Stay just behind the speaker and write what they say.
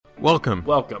Welcome.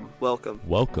 Welcome Welcome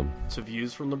to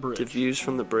Views from the Bridge. To Views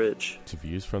from the Bridge. to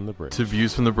Views from the Bridge. To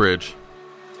Views from the Bridge.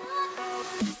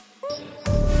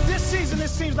 This season, it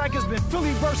seems like it's been Philly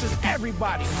versus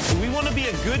everybody. Do we want to be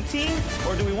a good team,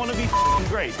 or do we want to be f***ing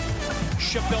great?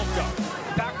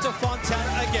 Shapilko. Back to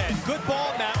Fontana again. Good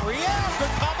ball, Matt Riel.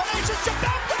 Good combination.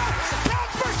 Shapilko!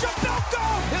 Counts for Shapilko!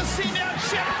 He'll see now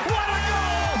shit. What a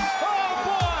goal! Oh,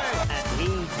 boy! And he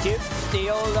dips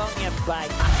the old onion bag.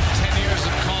 10 years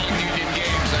of calling Union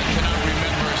games, I cannot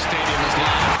remember a stadium as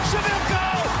loud. Shapilko!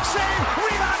 Save,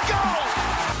 rebound, goal!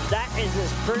 That is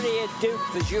as pretty a dupe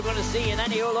as you're going to see in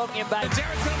any old onion bag.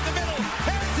 Derrick up the middle.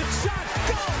 Harrison shot.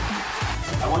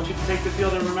 Goal! I want you to take the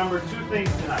field and remember two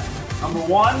things tonight. Number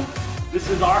one, this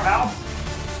is our house.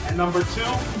 And number two,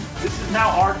 this is now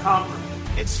our conference.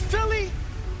 It's Philly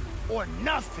or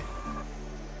nothing.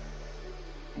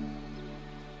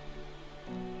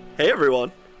 Hey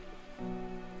everyone.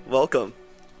 Welcome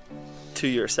to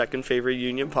your second favorite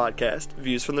Union podcast,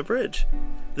 Views from the Bridge.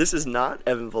 This is not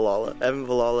Evan Villala. Evan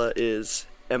Villala is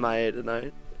MIA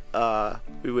tonight.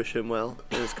 We wish him well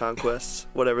in his conquests,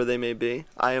 whatever they may be.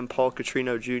 I am Paul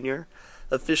Catrino Jr.,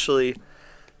 officially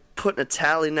putting a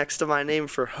tally next to my name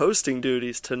for hosting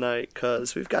duties tonight,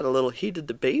 because we've got a little heated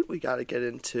debate we got to get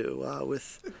into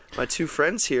with my two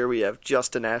friends here. We have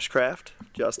Justin Ashcraft.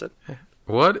 Justin.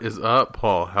 What is up,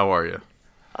 Paul? How are you?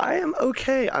 I am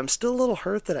okay. I'm still a little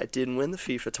hurt that I didn't win the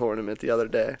FIFA tournament the other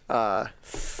day. And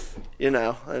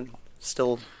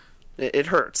still, it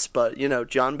hurts. But,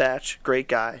 John Batch, great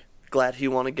guy. Glad he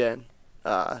won again.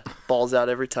 Balls out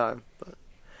every time. But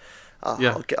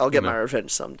I'll get my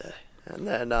revenge someday. And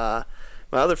then my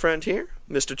other friend here,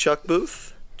 Mr. Chuck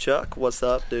Booth. Chuck, what's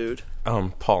up, dude?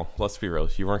 Paul, let's be real.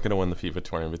 You weren't going to win the FIFA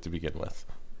tournament to begin with.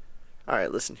 All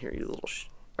right, listen here, you little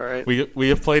all right. We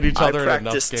have played each other in enough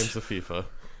practiced games of FIFA.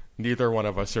 Neither one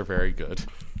of us are very good.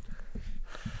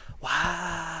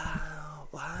 Wow.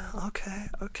 Okay.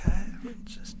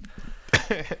 Just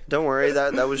don't worry.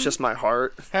 That was just my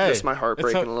heart. Hey, just my heart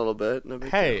breaking a little bit. No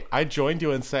big Hey, deal. I joined you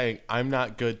in saying I'm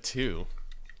not good too,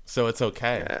 so it's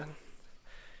okay. Yeah.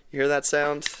 You hear that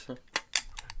sound?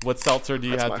 What seltzer do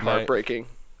you That's have my tonight? heart breaking.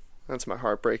 That's my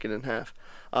heart breaking in half.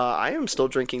 I am still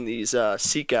drinking these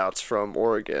Seek Outs from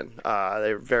Oregon.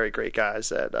 They're very great guys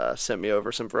that sent me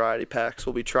over some variety packs.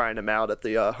 We'll be trying them out at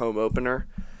the home opener.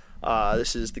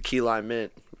 This is the Key Lime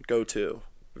Mint go-to.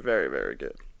 Very, very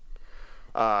good.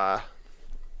 But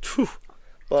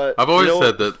I've always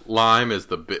said that lime is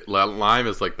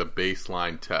like the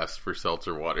baseline test for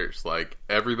seltzer waters. Like,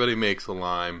 everybody makes a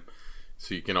lime,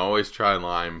 so you can always try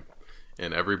lime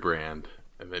in every brand,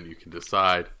 and then you can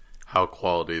decide how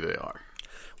quality they are.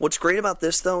 What's great about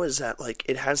this, though, is that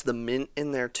it has the mint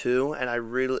in there too, and I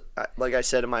really, like I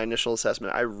said in my initial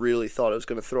assessment, I really thought it was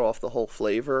going to throw off the whole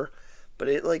flavor, but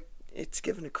it's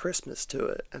given a crispness to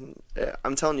it, and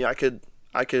I'm telling you, I could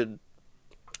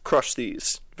crush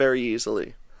these very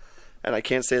easily, and I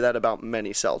can't say that about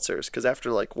many seltzers, because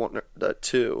after one or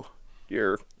two,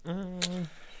 you're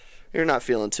not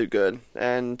feeling too good,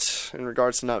 and in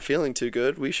regards to not feeling too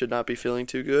good, we should not be feeling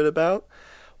too good about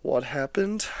what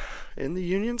happened in the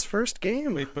Union's first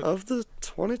game of the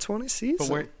 2020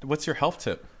 season. But what's your health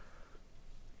tip?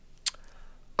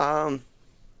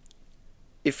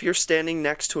 If you're standing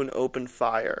next to an open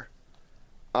fire,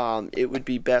 it would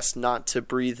be best not to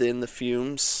breathe in the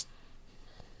fumes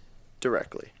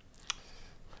directly.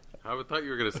 I thought you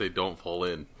were going to say don't fall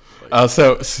in. Well,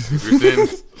 that's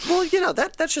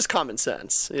just common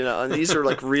sense, and these are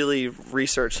really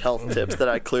researched health tips that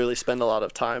I clearly spend a lot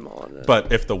of time on.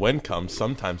 But if the wind comes,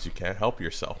 sometimes you can't help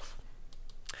yourself.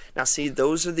 Now, see,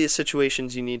 those are the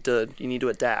situations you need to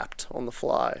adapt on the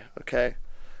fly, okay?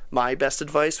 My best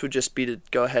advice would just be to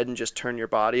go ahead and just turn your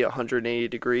body 180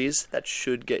 degrees. That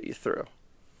should get you through.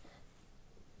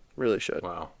 Really should.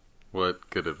 Wow. What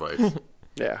good advice.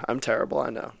 Yeah, I'm terrible,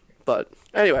 I know. But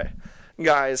anyway,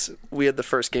 guys, we had the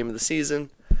first game of the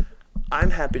season. I'm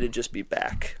happy to just be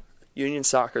back. Union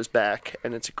Soccer's back,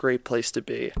 and it's a great place to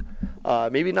be.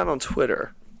 Maybe not on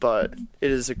Twitter, but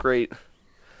it is a great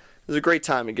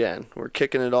time again. We're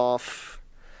kicking it off.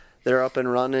 They're up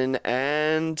and running,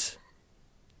 and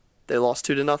they lost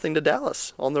 2-0 to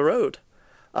Dallas on the road.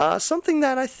 Something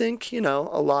that I think, a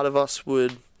lot of us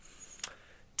would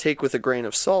take with a grain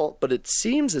of salt, but it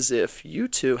seems as if you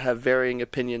two have varying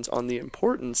opinions on the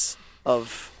importance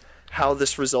of how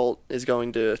this result is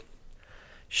going to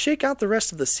shake out the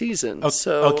rest of the season. First,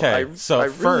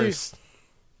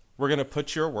 we're going to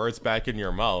put your words back in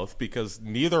your mouth, because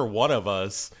neither one of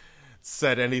us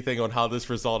said anything on how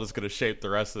this result is going to shape the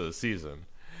rest of the season.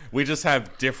 We just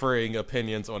have differing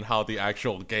opinions on how the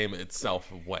actual game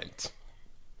itself went.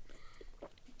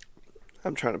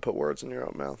 I'm trying to put words in your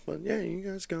own mouth, but yeah, you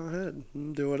guys go ahead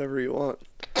and do whatever you want.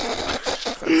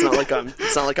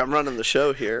 It's not like I'm running the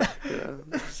show here. You know?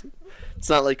 It's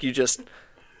not like you just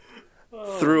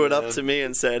threw it up to me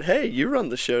and said, "Hey, you run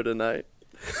the show tonight."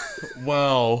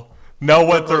 Well, no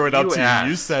one threw it up to asked.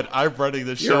 you. You said, "I'm running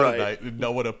the show tonight," and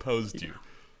no one opposed you.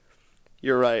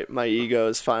 You're right. My ego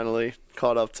is finally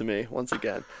caught up to me once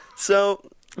again. So,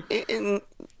 in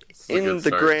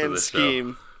the grand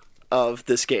scheme of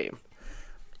this game,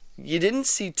 you didn't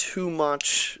see too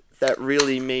much that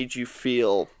really made you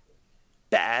feel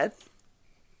bad,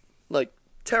 like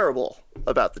terrible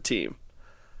about the team.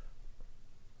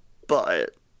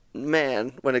 But,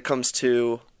 man, when it comes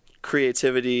to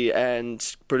creativity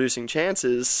and producing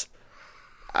chances,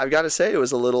 I've got to say it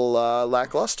was a little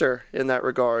lackluster in that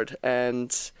regard.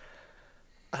 And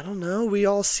I don't know, we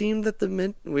all seemed that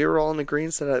we were all in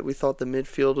agreement that we thought the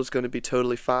midfield was going to be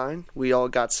totally fine. We all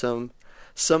got some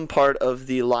part of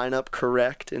the lineup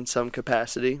correct in some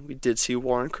capacity. We did see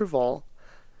Warren Creavalle.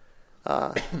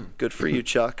 Good for you,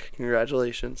 Chuck.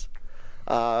 Congratulations.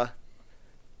 I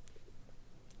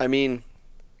mean,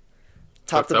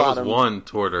 top to bottom. That was one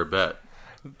toward our bet.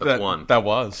 That's one. That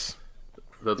was.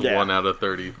 That's 1 out of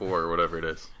 34 or whatever it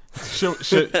is.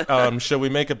 Should we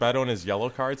make a bet on his yellow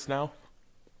cards now?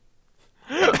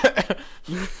 I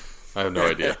have no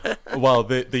idea. Well,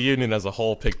 the Union as a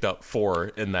whole picked up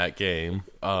 4 in that game.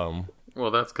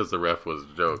 Well, that's because the ref was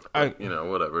a joke. But,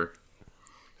 whatever.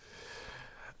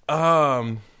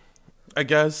 I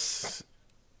guess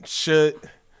should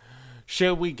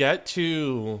we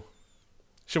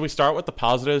start with the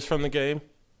positives from the game?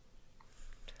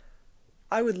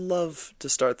 I would love to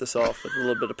start this off with a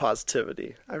little bit of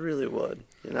positivity. I really would.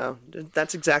 You know,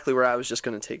 that's exactly where I was just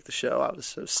going to take the show. I was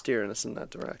so steering us in that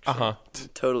direction.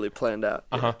 Totally planned out.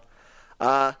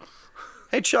 Yeah.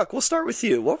 Hey, Chuck, we'll start with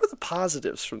you. What were the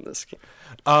positives from this game?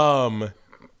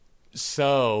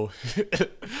 So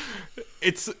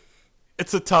it's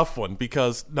a tough one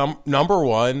because number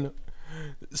one,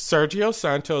 Sergio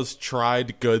Santos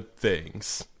tried good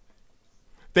things.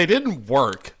 They didn't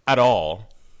work at all.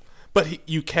 But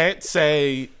you can't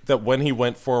say that when he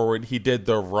went forward, he did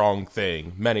the wrong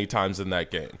thing many times in that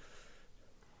game.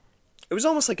 It was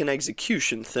almost like an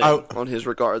execution thing on his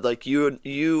regard. Like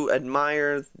you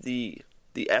admire the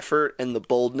effort and the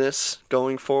boldness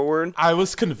going forward. I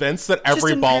was convinced that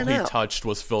every ball he touched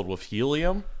was filled with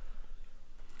helium.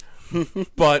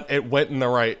 But it went in the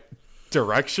right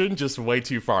direction, just way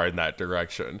too far in that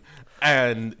direction.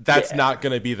 And that's not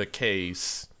going to be the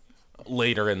case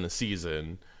later in the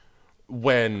season,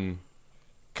 when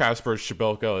Kasper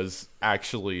Szpilka is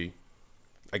actually,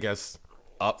 I guess,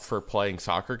 up for playing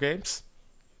soccer games?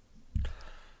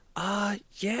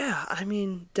 Yeah. I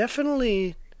mean,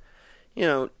 definitely,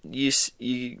 you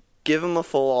give him a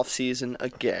full off season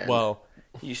again. Well,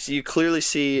 you clearly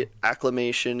see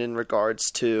acclimation in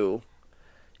regards to,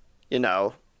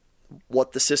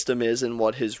 what the system is and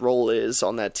what his role is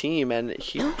on that team, and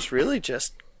he was really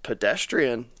just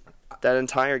pedestrian that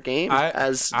entire game.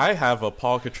 I have a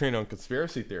Paul Catrino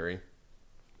conspiracy theory.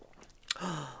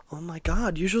 Oh my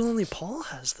God! Usually only Paul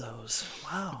has those.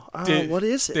 Wow. What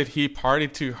is it? Did he party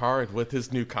too hard with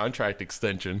his new contract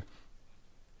extension?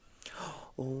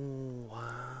 Oh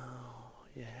wow!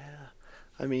 Yeah.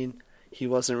 I mean, he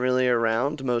wasn't really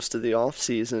around most of the off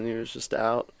season. He was just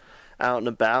out and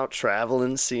about,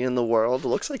 traveling, seeing the world. It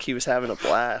looks like he was having a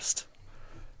blast.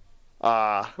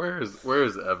 Where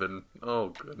is Evan? Oh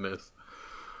goodness.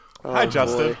 Hi,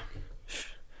 Justin. Boy.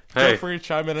 Feel Hey, free to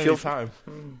chime in anytime.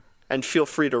 And feel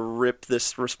free to rip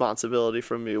this responsibility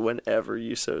from me whenever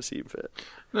you so see fit.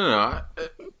 No.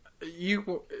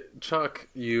 Chuck,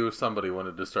 somebody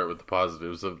wanted to start with the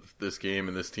positives of this game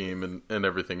and this team and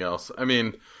everything else. I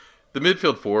mean, the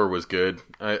midfield 4 was good.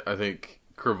 I think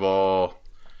Creavalle,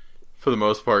 for the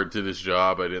most part, did his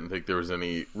job. I didn't think there was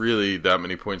really that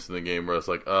many points in the game where I was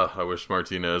like, I wish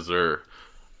Martinez or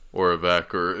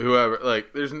Avec or whoever.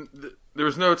 Like, there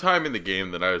was no time in the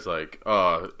game that I was like,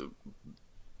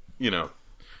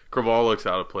 Creavalle looks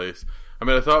out of place. I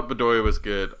mean, I thought Bedoya was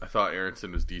good. I thought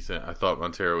Aronson was decent. I thought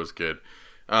Montero was good.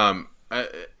 I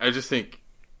just think,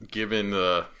 given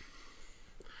the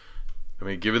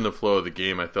flow of the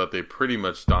game, I thought they pretty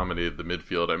much dominated the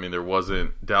midfield. I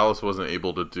mean, Dallas wasn't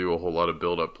able to do a whole lot of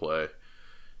build-up play,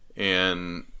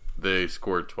 and they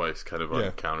scored twice, kind of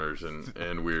on counters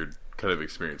and weird kind of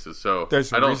experiences. So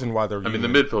there's a reason why the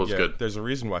midfield is good. There's a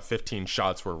reason why 15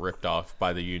 shots were ripped off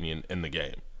by the Union in the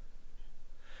game.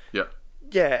 Yeah.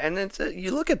 Yeah, and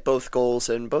you look at both goals,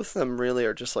 and both of them really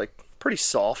are just like pretty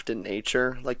soft in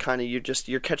nature. Like, kind of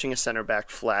you're catching a center back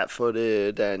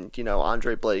flat-footed, and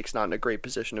Andre Blake's not in a great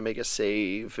position to make a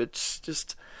save. It's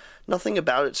just nothing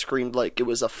about it screamed like it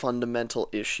was a fundamental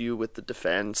issue with the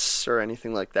defense or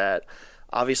anything like that.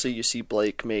 Obviously, you see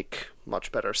Blake make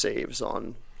much better saves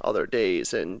on other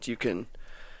days, and you can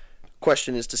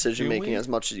question his decision making as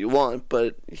much as you want,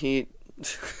 but he.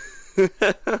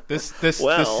 This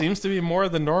seems to be more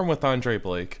the norm with Andre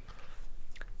Blake.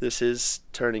 This is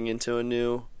turning into a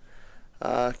new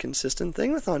consistent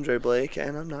thing with Andre Blake,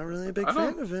 and I'm not really a big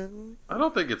fan of it. I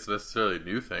don't think it's necessarily a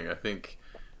new thing. I think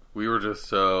we were just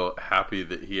so happy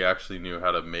that he actually knew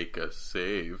how to make a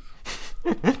save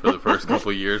for the first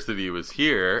couple of years that he was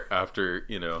here after,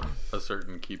 a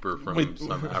certain keeper from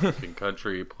some African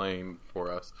country playing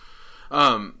for us.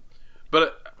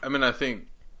 But, I mean, I think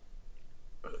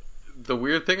the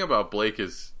weird thing about Blake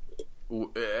is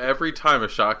every time a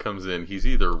shot comes in, he's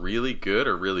either really good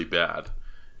or really bad.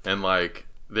 And,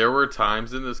 there were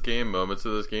times in this game, moments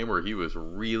of this game, where he was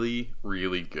really,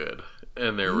 really good.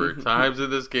 And there were times in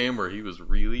this game where he was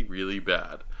really, really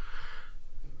bad.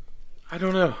 I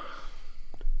don't know.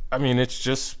 I mean, it's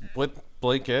just what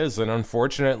Blake is. And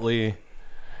unfortunately,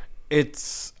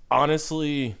 it's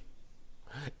honestly,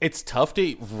 it's tough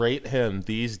to rate him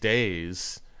these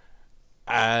days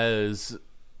as,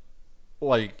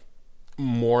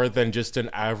 more than just an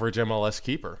average MLS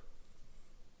keeper.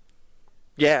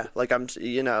 Yeah,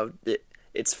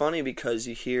 it's funny because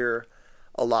you hear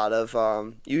a lot of,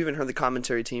 you even heard the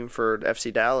commentary team for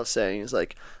FC Dallas saying, is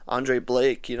Andre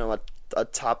Blake, a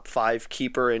top 5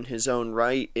 keeper in his own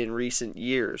right in recent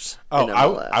years. Oh,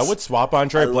 I would swap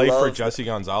Andre Blake for Jesse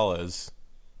Gonzalez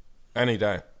any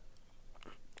day.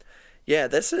 Yeah,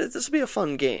 this will be a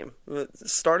fun game.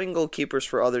 Starting goalkeepers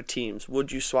for other teams,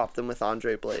 would you swap them with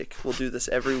Andre Blake? We'll do this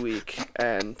every week,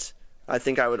 and I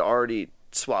think I would already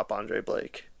swap Andre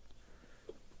Blake.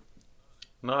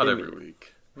 Not every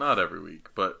week,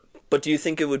 but... But do you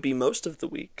think it would be most of the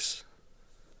weeks?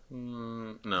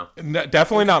 No.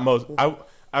 Definitely not most.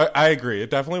 I agree. It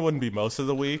definitely wouldn't be most of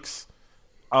the weeks.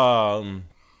 Honestly,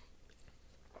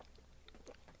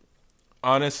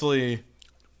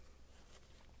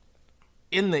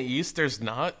 in the East, there's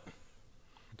not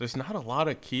a lot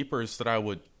of keepers that I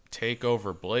would take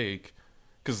over Blake,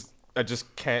 because I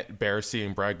just can't bear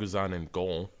seeing Brad Guzan in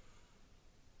goal.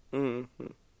 Mm-hmm.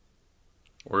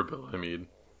 Or Bill Hamid.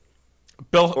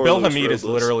 Bill Hamid is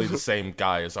literally the same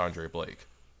guy as Andre Blake.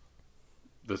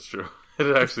 That's true.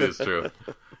 It actually is true.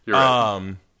 You're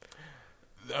right.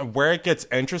 Where it gets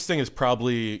interesting is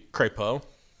probably Crépeau.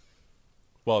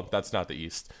 Well, that's not the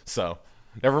East, so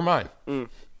never mind.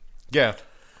 Yeah.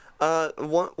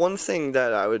 One thing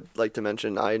that I would like to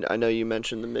mention, I know you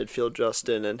mentioned the midfield,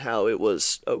 Justin, and how it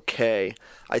was okay.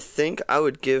 I think I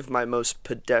would give my most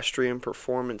pedestrian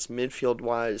performance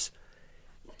midfield-wise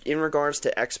in regards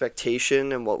to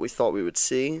expectation and what we thought we would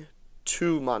see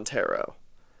to Montero.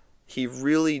 He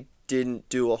really didn't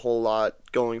do a whole lot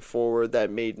going forward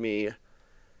that made me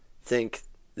think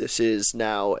this is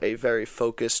now a very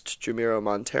focused Jamiro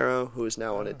Montero, who is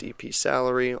now on a DP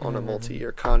salary, on a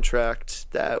multi-year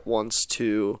contract, that wants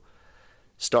to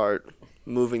start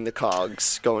moving the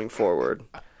cogs going forward.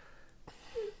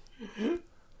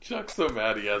 Chuck's so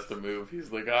mad he has to move.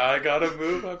 He's like, I gotta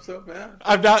move, I'm so mad.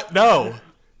 I'm not, no.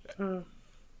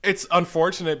 It's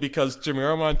unfortunate because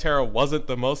Jamiro Montero wasn't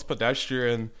the most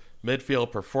pedestrian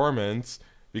midfield performance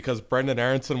because Brendan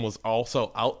Aronson was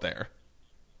also out there.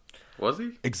 Was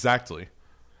he? Exactly.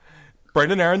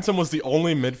 Brendan Aronson was the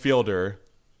only midfielder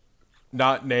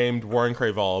not named Warren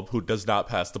Crayvalb, who does not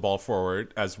pass the ball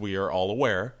forward, as we are all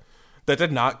aware, that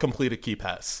did not complete a key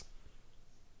pass.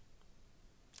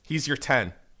 He's your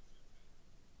 10.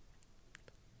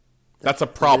 That's a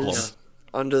problem.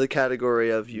 Under the category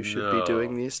of you should be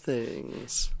doing these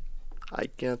things. I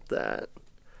get that.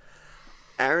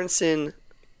 Aronson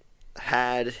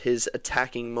had his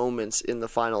attacking moments in the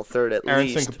final third at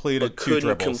Aronson least, completed but 2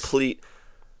 dribbles.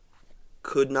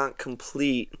 Could not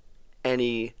complete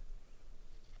anything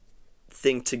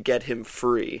to get him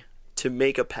free to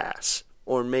make a pass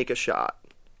or make a shot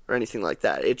or anything like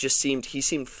that. It just seemed he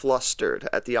seemed flustered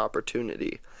at the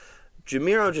opportunity.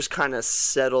 Jamiro just kind of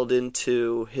settled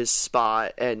into his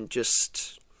spot and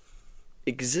just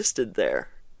existed there.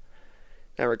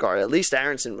 In that regard, at least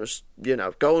Aronson was,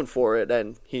 going for it,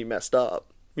 and he messed up.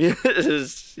 And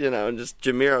just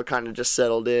Jamiro kind of just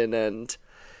settled in, and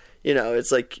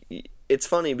it's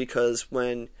funny because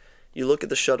when you look at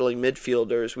the shuttling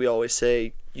midfielders, we always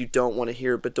say you don't want to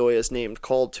hear Bedoya's name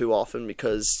called too often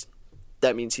because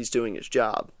that means he's doing his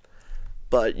job.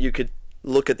 But you could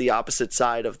look at the opposite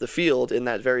side of the field in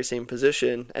that very same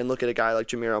position and look at a guy like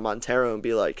Jamiro Montero and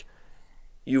be like,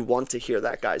 you want to hear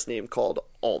that guy's name called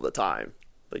all the time.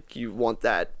 Like, you want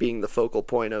that being the focal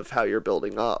point of how you're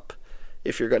building up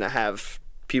if you're going to have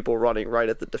people running right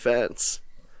at the defense.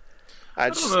 I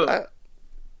don't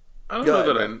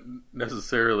know that I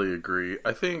necessarily agree.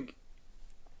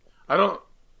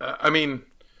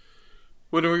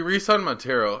 When we re-signed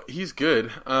Montero, he's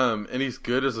good, and he's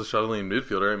good as a shuttling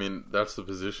midfielder. I mean, that's the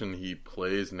position he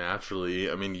plays naturally.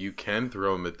 I mean, you can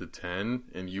throw him at the 10,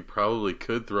 and you probably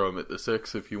could throw him at the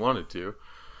 6 if you wanted to.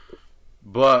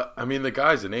 But, I mean, the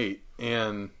guy's an 8,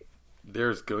 and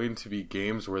there's going to be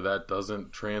games where that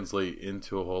doesn't translate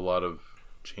into a whole lot of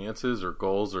chances or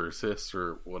goals or assists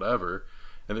or whatever.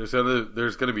 And there's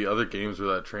going to be other games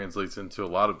where that translates into a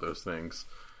lot of those things.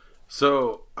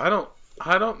 So, I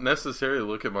don't necessarily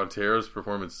look at Montero's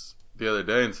performance the other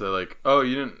day and say, like, oh,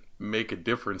 you didn't make a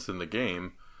difference in the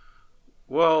game.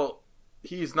 Well,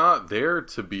 he's not there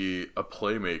to be a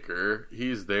playmaker.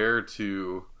 He's there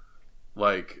to,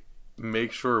 like,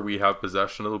 make sure we have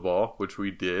possession of the ball, which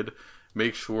we did.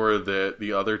 Make sure that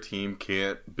the other team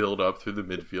can't build up through the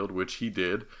midfield, which he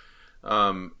did.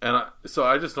 So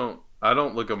I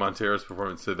don't look at Montero's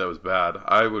performance and say that was bad.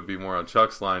 I would be more on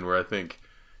Chuck's line, where I think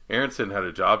Aaronson had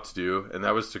a job to do, and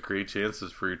that was to create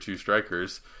chances for your two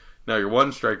strikers. Now, your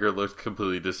one striker looked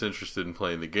completely disinterested in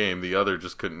playing the game. The other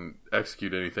just couldn't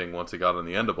execute anything once it got on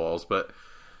the end of balls. But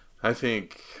I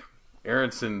think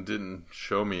Aaronson didn't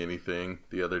show me anything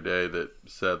the other day that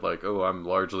said, like, oh, I'm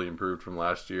largely improved from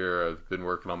last year. I've been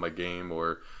working on my game,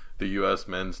 or the U.S.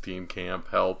 men's team camp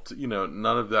helped. None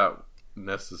of that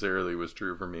necessarily was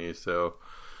true for me. So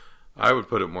I would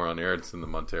put it more on Aaronson than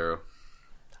Montero.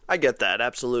 I get that,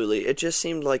 absolutely. It just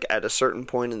seemed like at a certain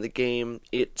point in the game,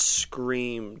 it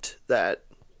screamed that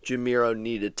Jamiro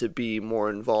needed to be more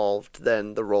involved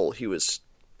than the role he was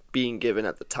being given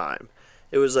at the time.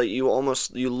 It was like you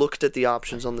looked at the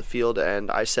options on the field, and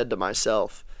I said to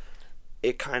myself,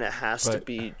 it kind of has to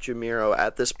be Jamiro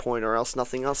at this point, or else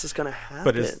nothing else is going to happen.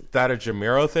 But is that a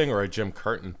Jamiro thing or a Jim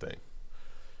Curtin thing?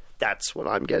 That's what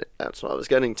I was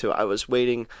getting to. I was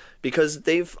waiting because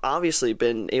they've obviously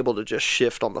been able to just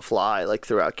shift on the fly, like,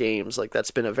 throughout games. Like,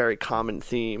 that's been a very common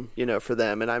theme, for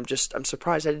them. And I'm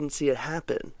surprised I didn't see it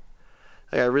happen.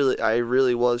 Like, I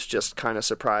really was just kind of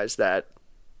surprised that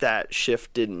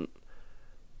shift didn't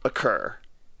occur.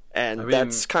 And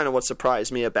that's kind of what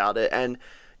surprised me about it. And,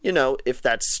 if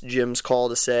that's Jim's call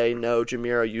to say, no,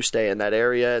 Jamiro, you stay in that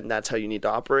area and that's how you need to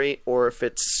operate, or if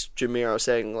it's Jamiro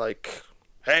saying, like,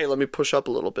 hey, let me push up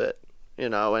a little bit,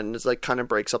 and it's like kind of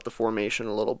breaks up the formation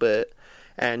a little bit.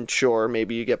 And sure,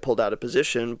 maybe you get pulled out of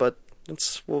position, but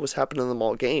that's what was happening to them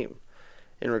all game.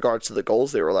 In regards to the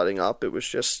goals they were letting up, it was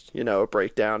just, a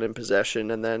breakdown in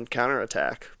possession and then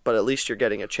counterattack. But at least you're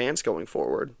getting a chance going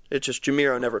forward. It's just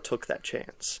Jamiro never took that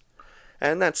chance.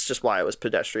 And that's just why it was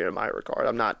pedestrian in my regard.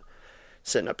 I'm not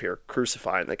sitting up here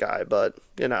crucifying the guy, but,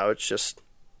 it was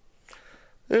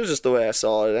just the way I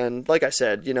saw it. And like I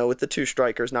said, with the two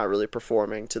strikers not really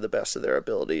performing to the best of their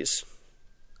abilities,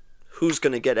 who's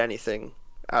going to get anything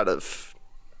out of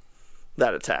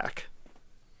that attack?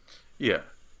 Yeah.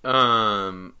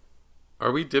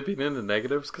 Are we dipping into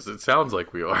negatives? Because it sounds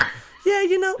like we are.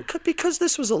 Yeah, because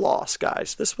this was a loss,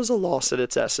 guys. This was a loss at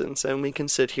its essence, and we can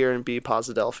sit here and be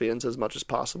Posidelphians as much as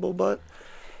possible, but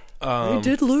they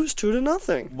did lose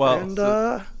 2-0. Well,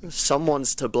 and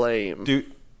someone's to blame.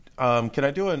 Can I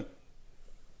do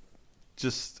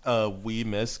we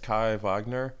miss Kai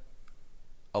Wagner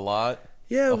a lot?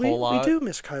 Yeah, we do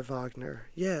miss Kai Wagner.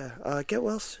 Yeah, get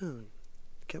well soon.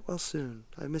 Get well soon.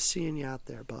 I miss seeing you out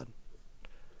there, bud.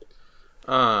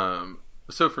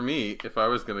 So for me, if I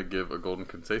was going to give a golden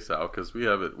Conceição, because we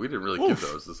didn't really give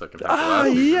those the second half of last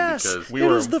season. Yes, it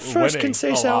was the first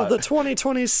Conceição of the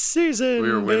 2020 season.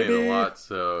 We were winning a lot,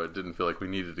 so it didn't feel like we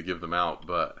needed to give them out.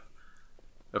 But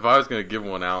if I was going to give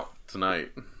one out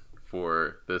tonight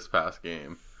for this past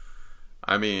game,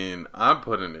 I mean, I'm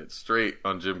putting it straight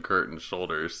on Jim Curtin's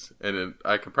shoulders, and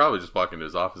I could probably just walk into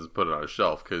his office and put it on a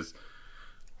shelf, because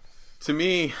to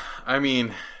me, I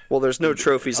mean... Well, there's no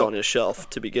trophies on his shelf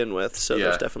to begin with, so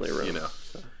there's definitely room.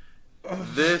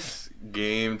 This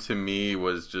game to me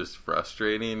was just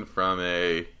frustrating from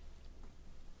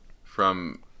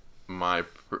my,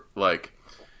 like...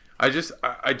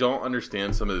 I don't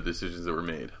understand some of the decisions that were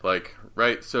made. Like,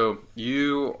 right, so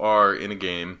you are in a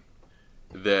game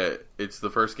that it's the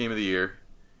first game of the year.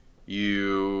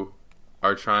 You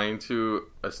are trying to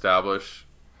establish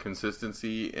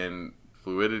consistency and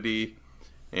fluidity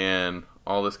and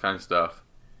all this kind of stuff.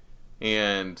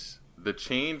 And the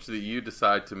change that you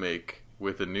decide to make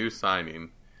with a new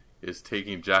signing is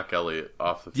taking Jack Elliott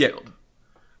off the Yeah. field.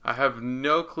 I have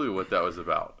no clue what that was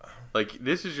about. Like,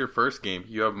 this is your first game.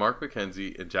 You have Mark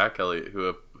McKenzie and Jack Elliott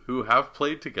who have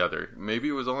played together. Maybe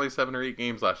it was only 7 or 8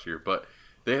 games last year, but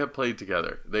they have played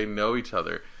together. They know each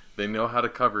other. They know how to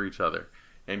cover each other.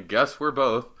 And guess where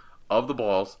both of the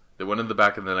balls that went in the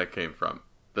back of the net came from?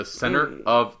 The center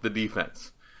of the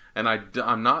defense. And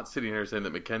I'm not sitting here saying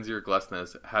that McKenzie or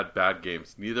Glesnes had bad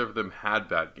games. Neither of them had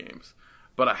bad games.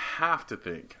 But I have to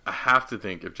think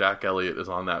if Jack Elliott is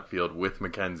on that field with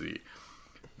McKenzie,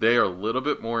 they are a little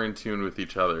bit more in tune with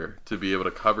each other to be able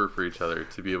to cover for each other,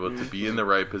 to be able to be in the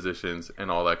right positions and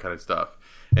all that kind of stuff.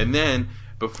 And then,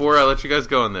 before I let you guys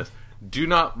go on this, do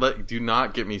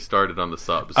not get me started on the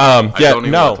subs. I don't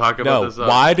even want to talk about the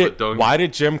subs. Why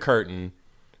did Jim Curtin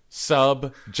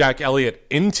sub Jack Elliott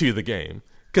into the game?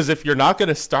 Because if you're not going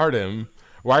to start him,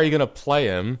 why are you going to play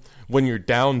him when you're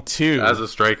down 2 as a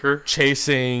striker,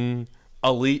 chasing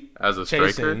elite as a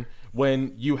striker,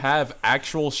 when you have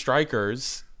actual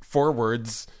strikers,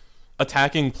 forwards,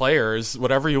 attacking players,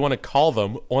 whatever you want to call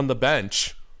them, on the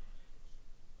bench?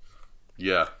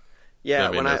 Yeah. Yeah,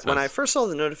 when I first saw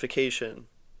the notification,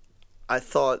 I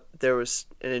thought there was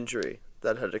an injury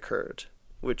that had occurred,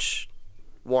 which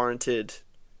warranted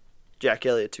Jack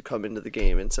Elliott to come into the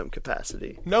game in some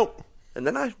capacity. Nope. And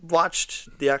then I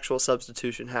watched the actual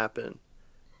substitution happen,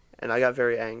 and I got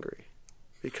very angry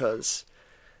because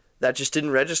that just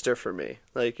didn't register for me.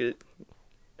 Like,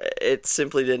 it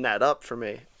simply didn't add up for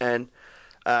me. And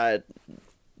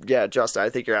yeah, Justin, I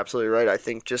think you're absolutely right. I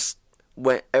think just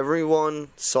when everyone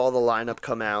saw the lineup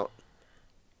come out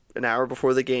an hour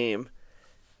before the game,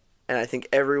 and I think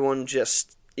everyone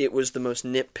just, it was the most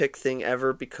nitpick thing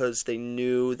ever because they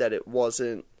knew that it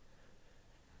wasn't,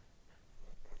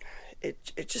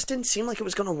 it just didn't seem like it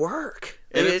was going to work.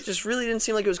 It just really didn't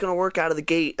seem like it was going to work out of the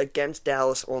gate against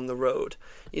Dallas on the road.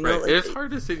 You know, right. It's hard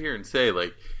to sit here and say,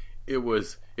 like, it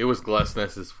was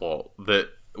Glesnes' fault that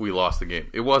we lost the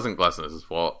game. It wasn't Glesnes'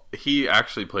 fault. He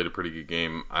actually played a pretty good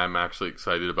game. I'm actually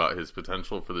excited about his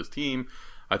potential for this team.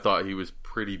 I thought he was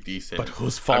pretty decent. But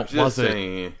whose fault was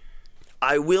it?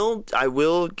 I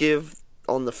will give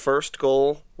on the first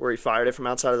goal where he fired it from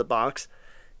outside of the box.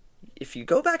 If you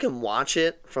go back and watch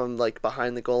it from like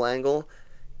behind the goal angle,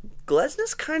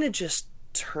 Glesnes kind of just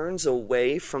turns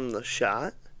away from the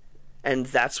shot, and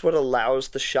that's what allows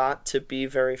the shot to be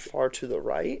very far to the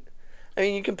right. I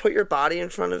mean, you can put your body in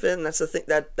front of it, and that's the thing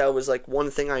that was like one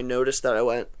thing I noticed that I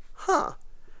went,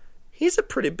 he's a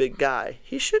pretty big guy.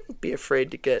 He shouldn't be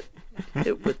afraid to get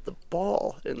hit with the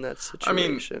ball in that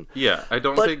situation. I mean, yeah, I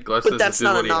don't think Glesnes but that's did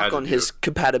not what a he had knock to on do. his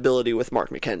compatibility with Mark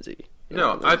McKenzie.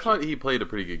 No, I thought he played a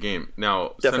pretty good game.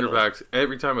 Now, Definitely. center backs,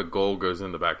 every time a goal goes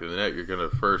in the back of the net, you're going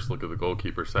to first look at the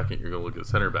goalkeeper, second you're going to look at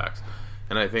center backs.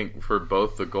 And I think for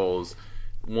both the goals,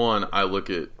 one, I look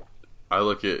at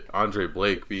Andre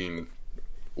Blake being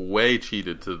way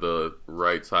cheated to the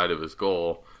right side of his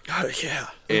goal. Yeah.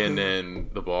 And then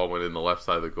the ball went in the left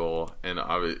side of the goal, and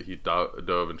he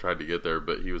dove and tried to get there,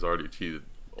 but he was already cheated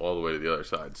all the way to the other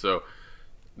side. So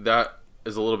that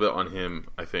is a little bit on him,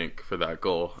 I think, for that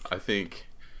goal. I think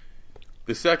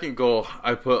the second goal,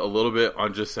 I put a little bit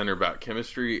on just center back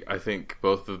chemistry. I think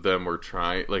both of them were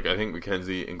trying, like, I think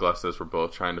McKenzie and Glesnes were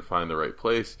both trying to find the right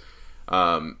place.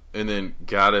 And then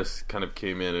Gaddis kind of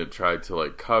came in and tried to,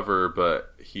 like, cover,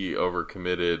 but he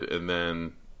overcommitted, and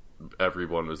then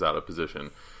everyone was out of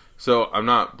position. So I'm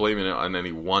not blaming it on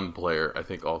any one player. I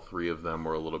think all three of them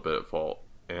were a little bit at fault,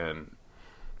 and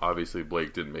obviously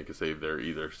Blake didn't make a save there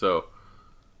either. So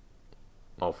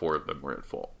all four of them were at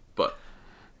fault.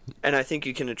 And I think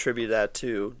you can attribute that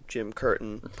to Jim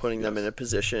Curtin putting them in a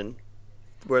position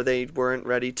where they weren't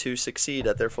ready to succeed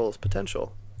at their fullest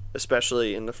potential,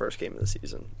 especially in the first game of the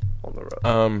season on the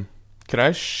road. Can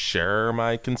I share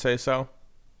my can say so?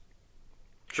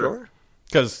 Sure.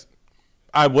 Because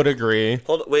I would agree.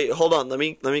 Hold on. Let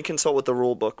me consult with the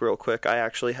rule book real quick. I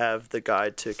actually have the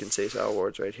guide to Conceição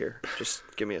awards right here. Just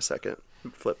give me a second.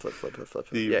 Flip. The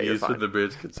yeah, you're views fine. from the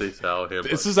bridge could say Sal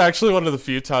handbook. This is actually one of the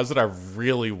few times that I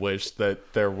really wish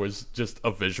that there was just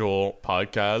a visual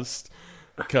podcast,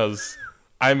 because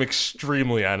I'm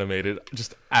extremely animated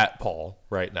just at Paul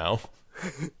right now.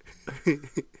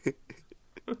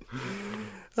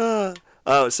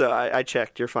 So I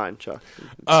checked. You're fine, Chuck.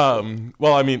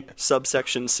 Well, I mean,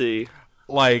 Subsection C.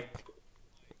 like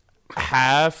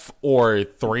half or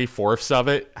 3/4 of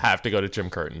it have to go to Jim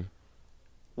Curtin.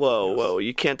 Whoa!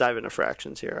 You can't dive into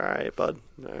fractions here, all right, bud.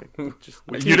 All right.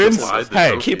 You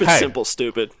didn't. Keep it simple,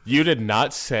 stupid. You did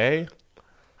not say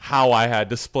how I had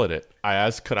to split it. I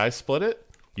asked, could I split it?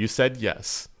 You said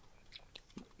yes.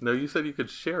 No, you said you could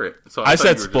share it. So I thought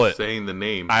said you were split. Just saying the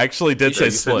name. I actually did say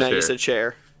split. No, you said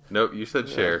share. Nope, you said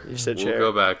share. You said we'll share.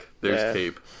 go back. There's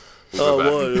tape. We'll Oh,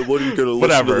 go back. what are you going to listen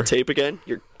Whatever. to the tape again?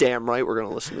 You're damn right we're going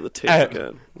to listen to the tape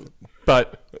again.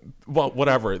 But, well,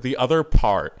 whatever. The other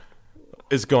part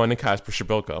is going to Kasper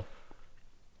Shabilko.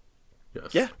 Yes.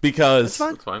 Yeah. Because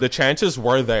That's fine. the chances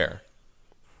were there.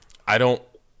 I don't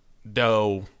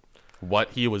know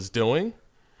what he was doing.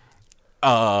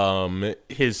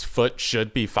 His foot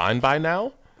should be fine by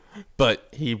now, but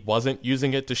he wasn't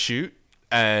using it to shoot,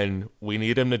 and we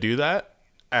need him to do that.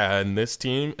 And this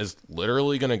team is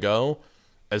literally going to go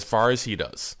as far as he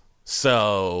does.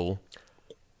 So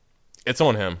it's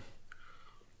on him.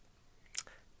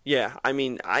 Yeah, I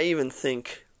mean, I even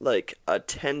think like a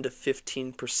 10 to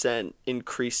 15%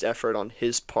 increased effort on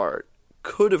his part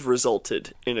could have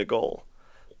resulted in a goal,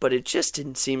 but it just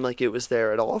didn't seem like it was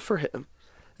there at all for him.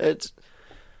 It's,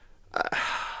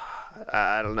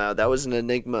 I don't know. That was an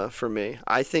enigma for me.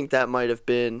 I think that might have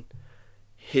been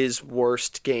his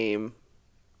worst game,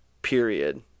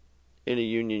 period, in a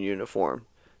Union uniform,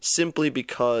 simply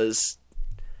because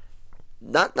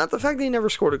not the fact that he never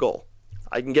scored a goal.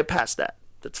 I can get past that.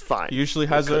 That's fine. He usually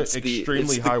has an Because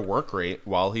extremely high work rate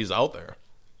while he's out there.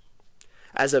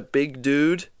 As a big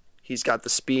dude, he's got the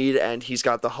speed and he's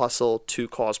got the hustle to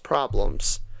cause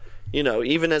problems. You know,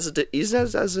 even as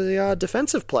a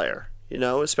defensive player, you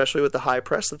know, especially with the high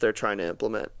press that they're trying to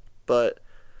implement. But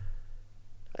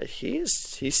he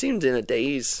seemed in a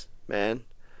daze, man.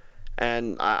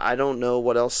 And I don't know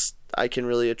what else I can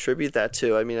really attribute that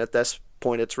to. I mean, at this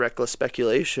point, it's reckless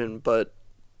speculation, but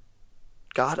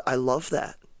God, I love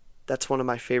that. That's one of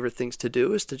my favorite things to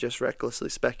do, is to just recklessly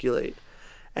speculate.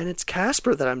 And it's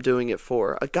Kasper that I'm doing it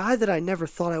for, a guy that I never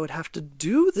thought I would have to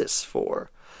do this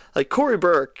for. Like Corey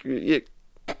Burke,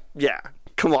 yeah,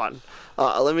 come on.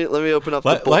 Let me open up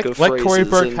the book of phrases. Let Corey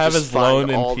Burke have his loan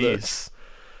in peace. peace.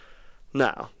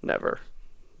 No, never.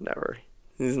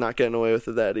 He's not getting away with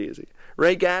it that easy.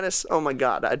 Ray Gaddis, oh my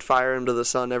God, I'd fire him to the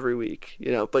sun every week,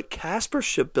 you know. But Kasper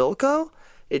Shabilko,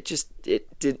 it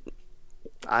did.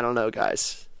 I don't know,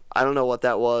 guys. I don't know what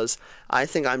that was. I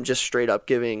think I'm just straight up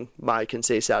giving my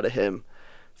concession to him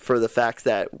for the fact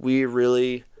that we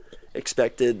really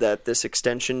expected that this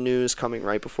extension news coming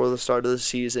right before the start of the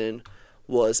season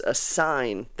was a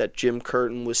sign that Jim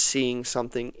Curtin was seeing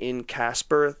something in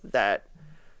Kasper that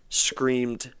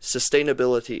screamed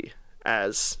sustainability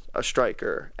as a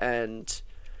striker and,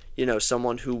 you know,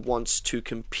 someone who wants to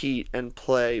compete and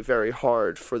play very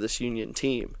hard for this Union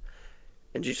team.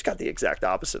 And you just got the exact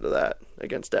opposite of that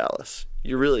against Dallas.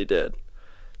 You really did.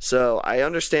 So I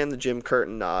understand the Jim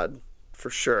Curtin nod for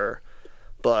sure,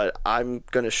 but I'm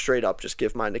going to straight up just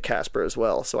give mine to Kasper as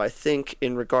well. So I think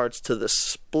in regards to the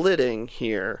splitting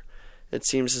here, it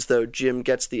seems as though Jim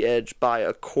gets the edge by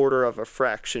a quarter of a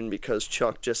fraction because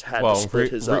Chuck just had to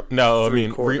split his up. No, I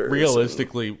mean,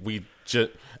 realistically,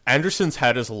 Anderson's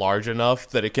head is large enough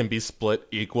that it can be split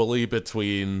equally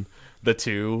between the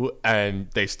two, and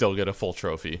they still get a full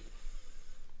trophy.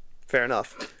 Fair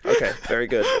enough. Okay, very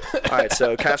good. All right,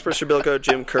 so Kasper Shabilko,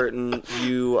 Jim Curtin,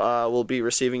 you will be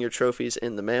receiving your trophies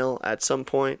in the mail at some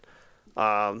point.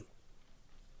 I'm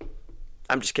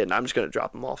just kidding. I'm just going to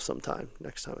drop them off sometime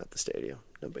next time at the stadium.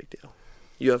 No big deal.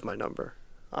 You have my number.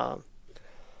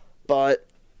 But,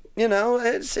 you know,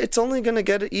 it's only going to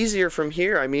get easier from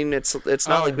here. I mean, it's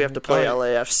not like we have to play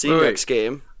LAFC next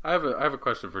game. I have a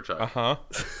question for Chuck. Uh-huh.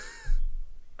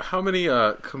 How many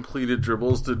completed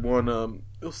dribbles did one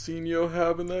Ilsinho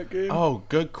have in that game? Oh,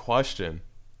 good question.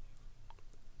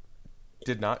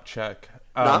 Did not check.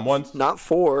 Not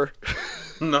four.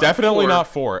 Definitely not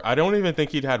four. I don't even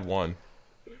think he'd had one.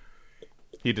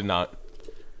 He did not.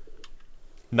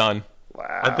 None.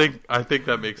 Wow. I think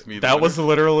that makes me. That was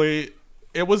literally.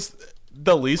 It was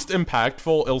the least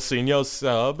impactful Ilsinho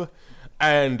sub,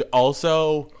 and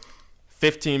also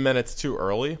 15 minutes too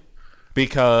early,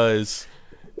 because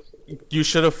you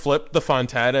should have flipped the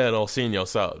Fontana and Ilsinho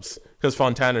subs, because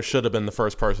Fontana should have been the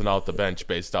first person off the bench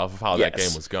based off of how that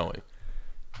game was going.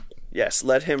 Yes,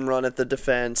 let him run at the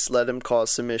defense, let him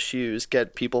cause some issues,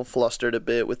 get people flustered a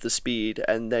bit with the speed,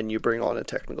 and then you bring on a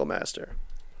technical master.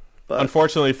 But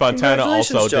unfortunately, Fontana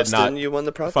also Justin, you won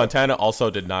the Fontana also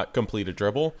did not complete a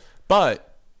dribble,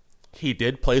 but he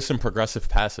did play some progressive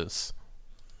passes.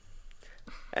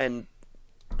 And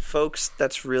folks,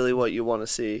 that's really what you want to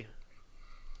see.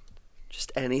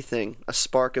 Just anything, a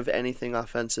spark of anything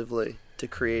offensively to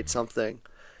create something.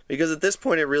 Because at this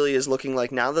point it really is looking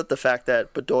like, now that the fact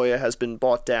that Bedoya has been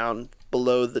bought down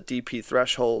below the DP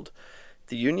threshold,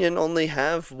 the Union only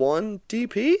have one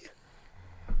DP?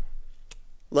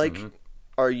 Like,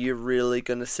 are you really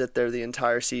going to sit there the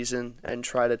entire season and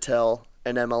try to tell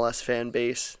an MLS fan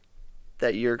base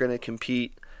that you're going to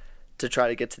compete to try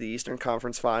to get to the Eastern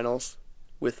Conference Finals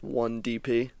with one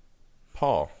DP?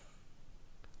 Paul,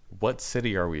 what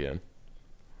city are we in?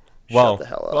 Shut the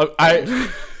hell up. I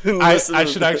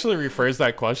should actually rephrase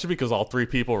that question because all three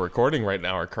people recording right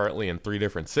now are currently in 3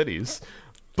 different cities.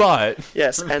 But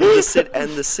yes, and the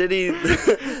city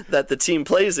that the team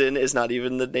plays in is not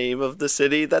even the name of the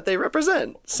city that they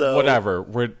represent. So whatever,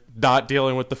 we're not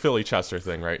dealing with the Philly Chester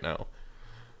thing right now.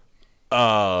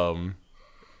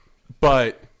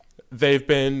 But they've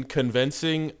been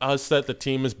convincing us that the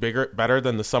team is better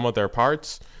than the sum of their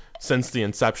parts since the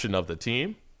inception of the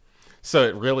team. So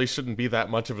it really shouldn't be that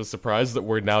much of a surprise that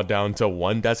we're now down to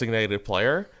one designated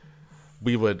player.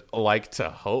 We would like to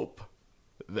hope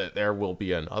that there will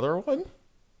be another one.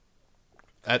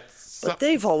 But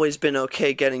they've always been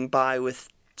okay getting by with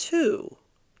 2.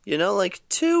 You know, like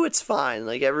 2, it's fine.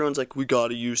 Like everyone's like, we got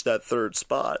to use that third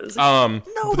spot. Like,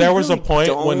 no, there was really a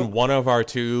point when one of our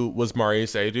 2 was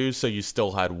Maurice Edu, so you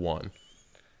still had 1.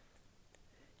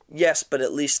 Yes, but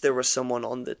at least there was someone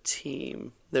on the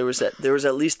team. There was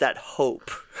at least that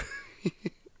hope.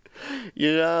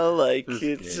 You know, like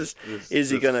is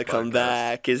he gonna come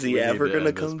back? Is he ever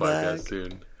gonna come back?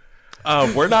 Soon.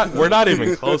 We're not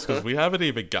even close because we haven't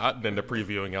even gotten into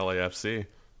previewing LAFC.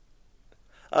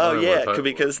 Oh yeah,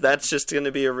 because that's just going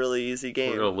to be a really easy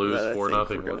game. We're gonna lose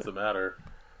 4-0. What's the matter?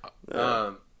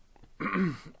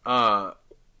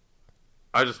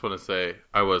 I just want to say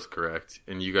I was correct,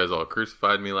 and you guys all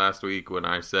crucified me last week when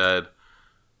I said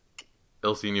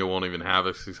Ilsinho won't even have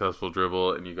a successful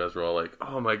dribble, and you guys were all like,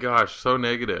 "Oh my gosh, so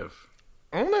negative."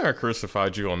 I don't think I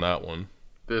crucified you on that one.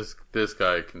 This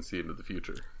guy can see into the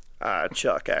future.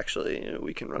 Chuck, actually,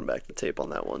 we can run back the tape on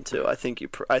that one too. I think you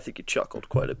chuckled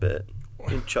quite a bit.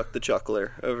 You Chuck the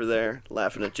Chuckler over there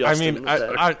laughing at Justin.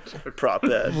 I prop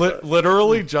bet.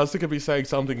 Literally, Justin could be saying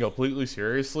something completely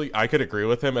seriously. I could agree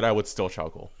with him, and I would still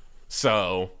chuckle.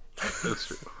 So it's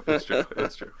true. It's true.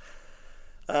 It's true.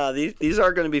 These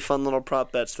are going to be fun little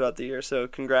prop bets throughout the year. So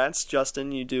congrats,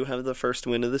 Justin. You do have the first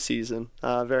win of the season.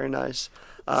 Very nice.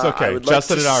 It's okay.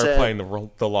 Justin and I are playing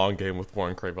the long game with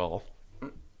Warren Cravel.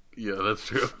 Yeah, that's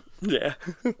true. Yeah.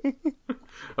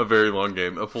 A very long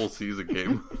game. A full season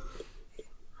game.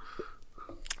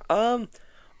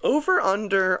 Over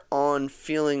under on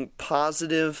feeling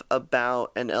positive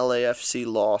about an LAFC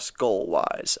loss goal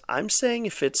wise. I'm saying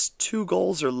if it's 2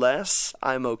 goals or less,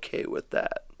 I'm okay with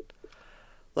that.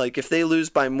 Like if they lose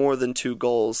by more than 2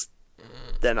 goals,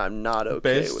 then I'm not okay with that.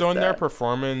 Based on their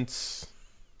performance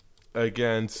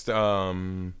against it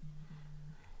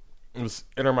was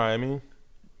Inter Miami.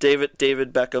 David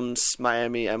Beckham's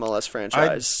Miami MLS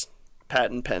franchise,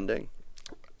 patent pending.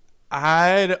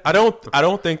 I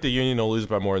don't think the Union will lose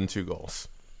by more than 2 goals.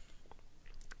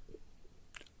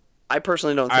 I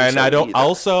personally don't think and so. I don't either.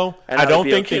 Also, and I don't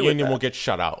think the Union will get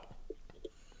shut out.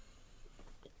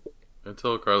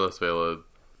 Until Carlos Vela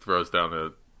throws down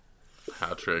a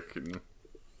hat trick.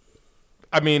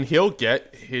 I mean, he'll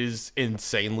get his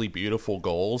insanely beautiful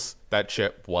goals. That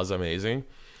chip was amazing.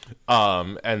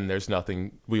 And there's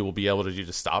nothing we will be able to do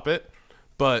to stop it.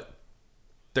 But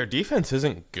their defense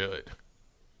isn't good.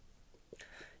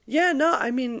 Yeah, no,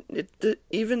 I mean,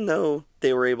 even though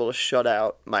they were able to shut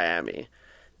out Miami,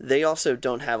 they also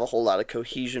don't have a whole lot of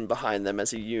cohesion behind them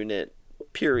as a unit,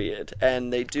 period.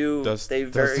 And they do, they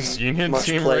very much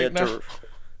play it.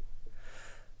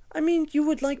 I mean, you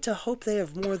would like to hope they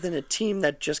have more than a team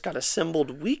that just got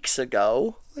assembled weeks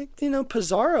ago. Like,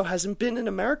 Pizarro hasn't been in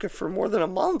America for more than a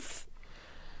month.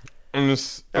 I'm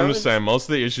just saying, most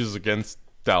of the issues against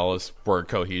Dallas were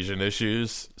cohesion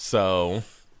issues, so...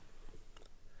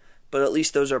 But at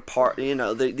least those are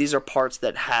these are parts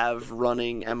that have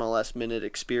running MLS minute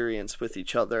experience with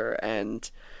each other,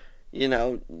 and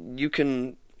you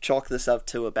can chalk this up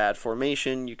to a bad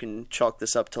formation, you can chalk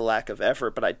this up to lack of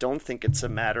effort, but I don't think it's a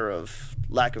matter of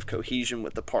lack of cohesion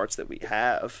with the parts that we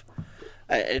have.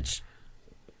 It's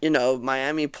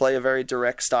Miami play a very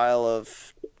direct style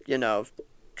of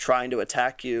trying to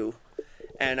attack you.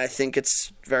 And I think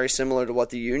it's very similar to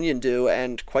what the Union do.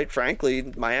 And quite frankly,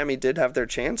 Miami did have their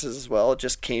chances as well. It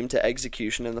just came to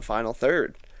execution in the final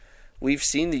third. We've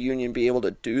seen the Union be able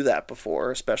to do that before,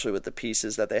 especially with the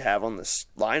pieces that they have on this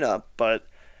lineup. But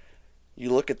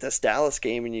you look at this Dallas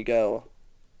game and you go,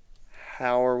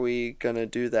 how are we going to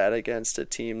do that against a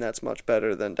team that's much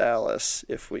better than Dallas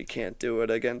if we can't do it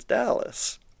against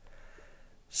Dallas?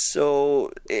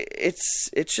 So it's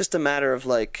just a matter of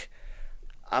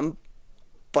I'm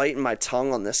biting my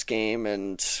tongue on this game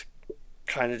and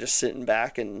kind of just sitting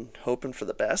back and hoping for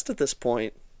the best at this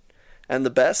point. And the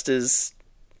best is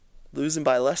losing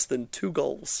by less than 2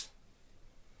 goals.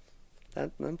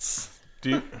 That's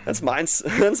that's my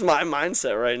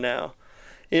mindset right now.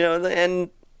 And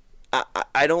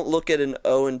I don't look at an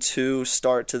 0-2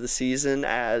 start to the season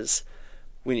as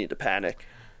we need to panic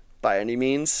by any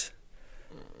means,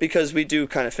 because we do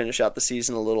kind of finish out the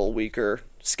season a little weaker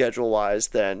schedule-wise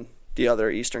than the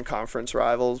other Eastern Conference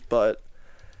rivals, but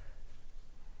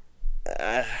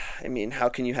how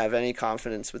can you have any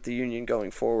confidence with the Union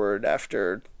going forward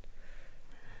after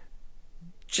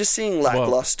just seeing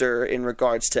lackluster in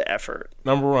regards to effort?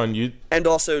 Number one, and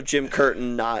also Jim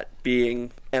Curtin not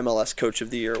being MLS Coach of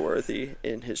the Year worthy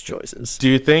in his choices. Do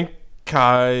you think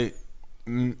Kai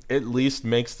at least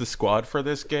makes the squad for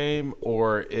this game,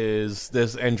 or is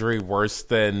this injury worse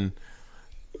than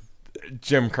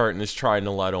Jim Curtin is trying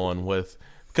to let on with?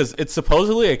 Because it's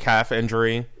supposedly a calf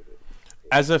injury.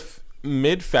 As of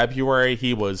mid-February,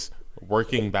 he was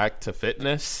working back to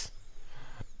fitness.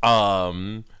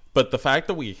 But the fact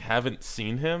that we haven't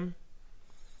seen him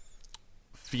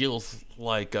feels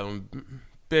like a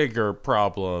bigger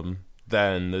problem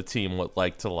than the team would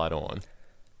like to let on.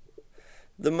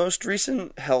 The most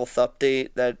recent health update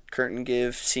that Curtin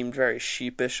gave seemed very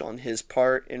sheepish on his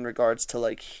part in regards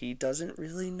to, he doesn't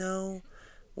really know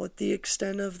what the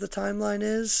extent of the timeline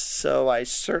is. So I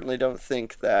certainly don't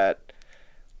think that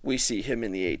we see him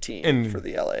in the 18 for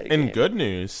the LA game. In good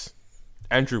news,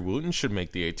 Andrew Wooten should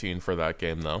make the 18 for that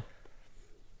game, though.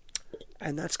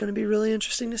 And that's going to be really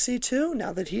interesting to see, too,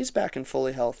 now that he's back and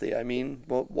fully healthy.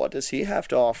 What does he have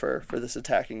to offer for this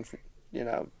attacking,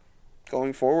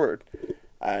 going forward?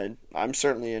 I'm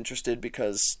certainly interested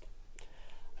because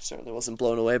I certainly wasn't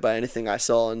blown away by anything I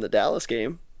saw in the Dallas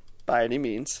game, by any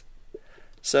means.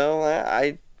 So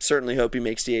I certainly hope he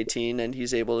makes the 18 and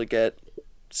he's able to get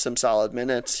some solid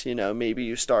minutes. Maybe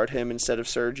you start him instead of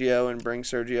Sergio and bring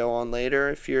Sergio on later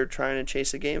if you're trying to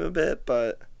chase a game a bit,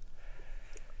 but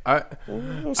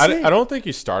we'll see. I don't think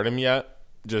you start him yet,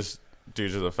 just due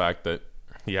to the fact that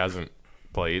he hasn't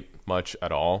played much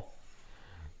at all.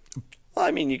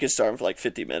 Well, you could start him for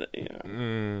 50 minutes,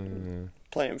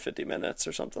 play him 50 minutes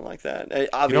or something like that.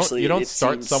 Obviously, you don't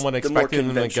start someone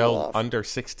expecting them to go under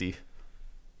 60.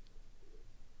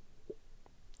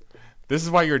 This is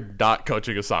why you're not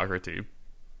coaching a soccer team.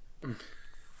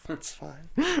 That's fine.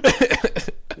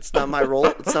 It's not my role.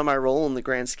 It's not my role in the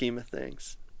grand scheme of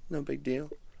things. No big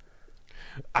deal.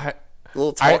 I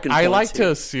like to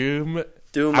assume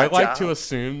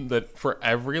that for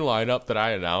every lineup that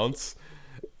I announce,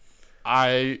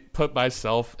 I put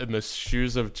myself in the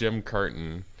shoes of Jim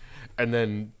Curtin and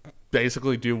then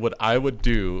basically do what I would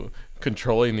do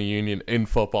controlling the Union in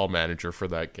Football Manager for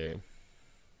that game.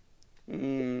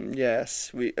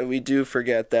 Yes, we do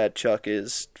forget that Chuck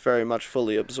is very much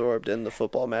fully absorbed in the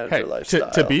Football Manager lifestyle.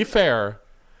 To be fair,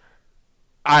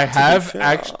 I have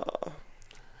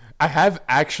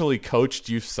actually coached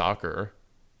youth soccer.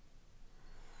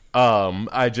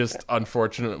 I just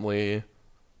unfortunately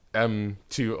am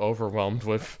too overwhelmed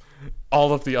with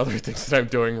all of the other things that I'm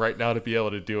doing right now to be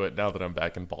able to do it now that I'm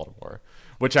back in Baltimore,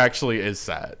 which actually is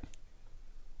sad.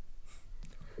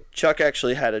 Chuck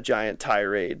actually had a giant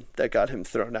tirade that got him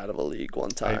thrown out of a league one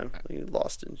time. He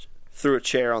lost and threw a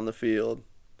chair on the field.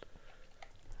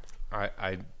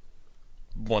 I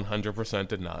 100%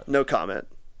 did not. No comment.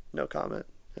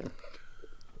 Yeah.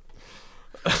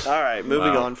 All right,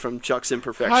 moving on from Chuck's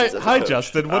imperfections. Hi,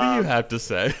 Justin. What do you have to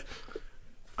say?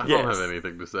 I don't have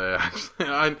anything to say,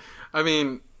 actually. I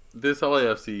mean, this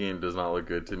LAFC game does not look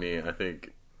good to me. I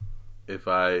think if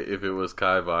it was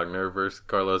Kai Wagner versus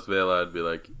Carlos Vela, I'd be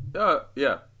like,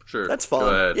 yeah, sure. That's fun. Go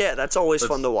ahead. Yeah, that's always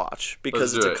fun to watch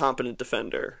because it's a competent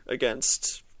defender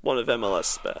against one of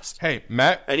MLS's best. Hey,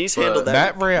 Matt, and he's handled that.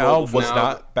 Matt Real was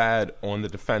not bad on the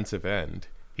defensive end.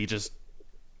 He just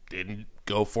didn't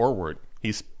go forward.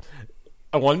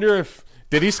 I wonder if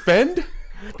did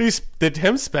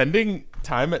him spending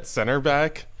time at center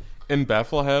back in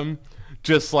Bethlehem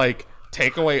just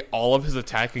take away all of his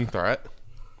attacking threat?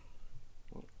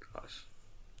 Oh gosh,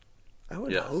 I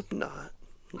would hope not.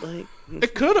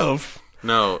 It could have.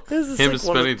 No, him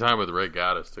spending time with Ray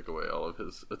Gaddis took away all of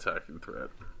his attacking threat.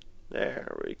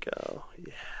 There we go.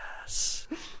 Yes.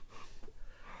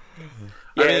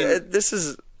 This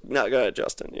is no. Go ahead,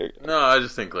 Justin. No, I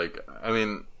just think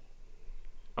I'm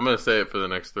going to say it for the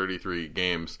next 33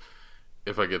 games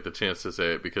if I get the chance to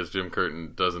say it, because Jim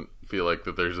Curtin doesn't feel like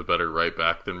that there's a better right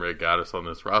back than Ray Gaddis on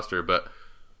this roster. But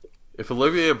if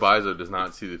Olivier Mbaizo does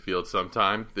not see the field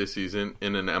sometime this season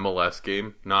in an MLS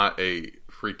game, not a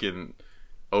freaking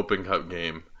Open Cup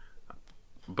game,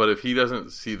 but if he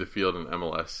doesn't see the field in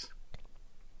MLS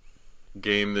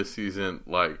game this season,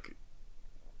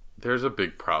 there's a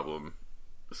big problem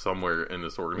somewhere in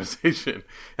this organization,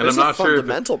 and There's I'm not a sure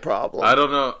fundamental problem. I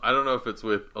don't know if it's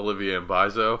with Olivier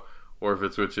Mbaizo or if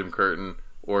it's with Jim Curtin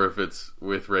or if it's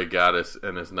with Ray Gaddis.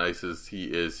 And as nice as he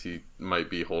is, he might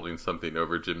be holding something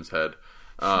over Jim's head.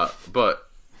 But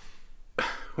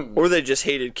or they just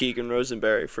hated Keegan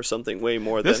Rosenberry for something way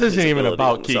more than this isn't his even ability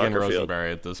about on the Keegan soccer field.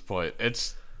 Rosenberry at this point.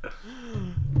 It's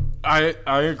I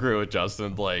agree with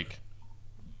Justin. Like,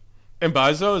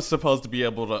 Mbaizo is supposed to be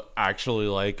able to actually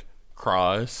like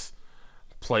cross,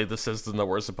 play the system that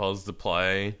we're supposed to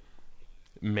play,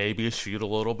 maybe shoot a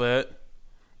little bit,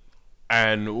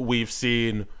 and we've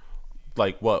seen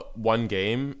like one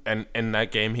game, and in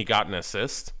that game he got an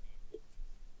assist.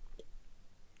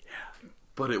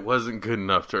 But it wasn't good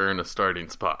enough to earn a starting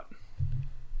spot.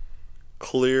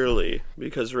 Clearly,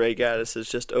 because Ray Gaddis has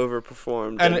just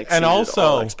overperformed and exceeded and also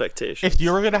all expectations. If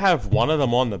you were going to have one of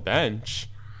them on the bench,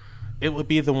 it would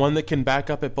be the one that can back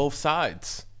up at both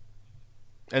sides,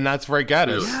 and that's Ray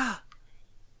Gaddis. Yeah.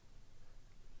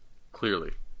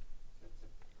 Clearly.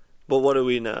 But what do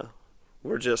we know?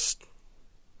 We're just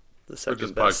the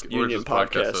second best Union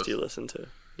podcast you listen to.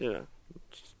 You know.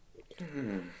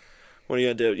 What are you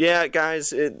going to do? Yeah, guys,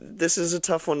 this is a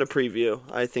tough one to preview.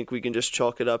 I think we can just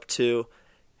chalk it up to,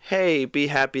 hey, be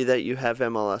happy that you have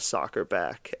MLS soccer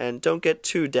back. And don't get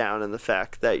too down in the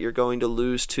fact that you're going to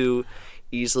lose to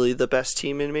easily the best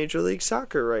team in Major League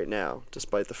Soccer right now,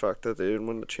 despite the fact that they didn't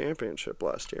win the championship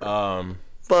last year.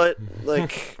 But,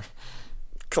 like,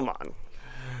 come on.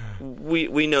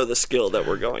 We know the skill that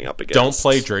we're going up against. Don't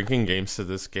play drinking games to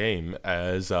this game,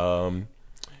 as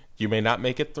you may not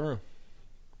make it through.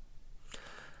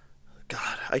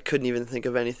 God, I couldn't even think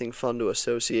of anything fun to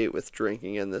associate with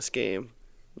drinking in this game.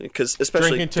 Because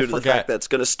especially due to the fact that it's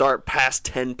going to start past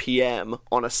 10 p.m.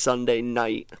 on a Sunday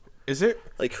night. Is it?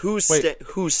 Like, who's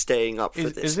staying up for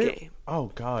this game?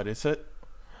 Oh, God, is it?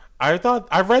 I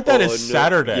read that it's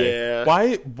Saturday. Yeah.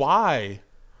 Why?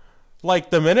 Like,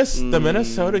 the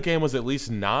Minnesota game was at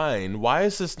least 9. Why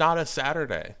is this not a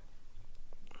Saturday?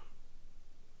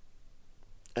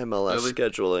 MLS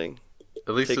scheduling.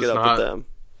 At least Take it's it up not, with them.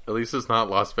 At least it's not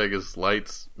Las Vegas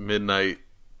Lights midnight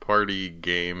party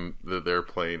game that they're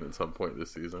playing at some point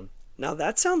this season. Now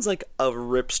that sounds like a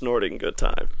rip snorting good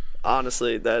time.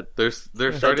 Honestly, they're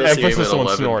starting the game at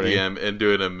 11 p.m. and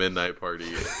doing a midnight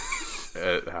party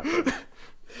at halftime.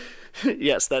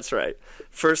 Yes, that's right.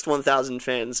 First 1,000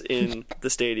 fans in the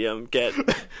stadium get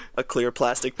a clear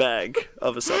plastic bag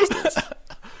of a substance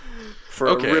for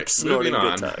a rip snorting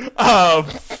good time.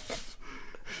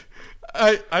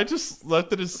 I just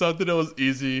left it as something that was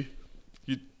easy.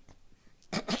 You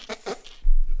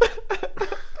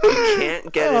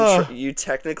can't get you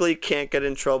technically can't get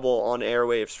in trouble on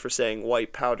airwaves for saying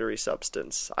white powdery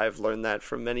substance. I've learned that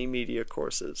from many media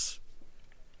courses.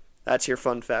 That's your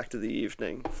fun fact of the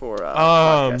evening for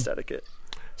podcast etiquette.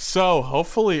 So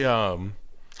hopefully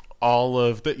all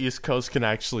of the East Coast can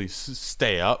actually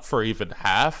stay up for even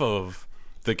half of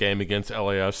the game against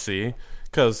LAFC,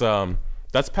 because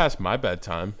that's past my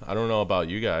bedtime. I don't know about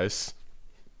you guys.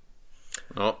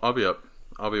 Oh, I'll be up.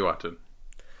 I'll be watching.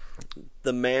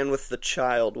 The man with the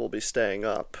child will be staying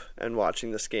up and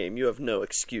watching this game. You have no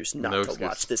excuse not to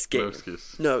watch this game.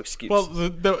 No excuse. Well,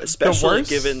 especially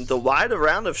given the wide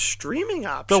round of streaming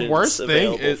options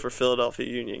available for Philadelphia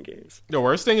Union games. The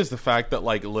worst thing is the fact that,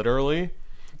 like, literally,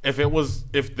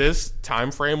 if this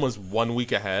time frame was 1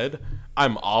 week ahead,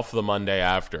 I'm off the Monday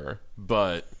after,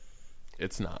 but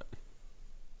it's not.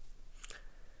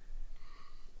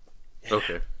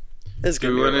 Okay.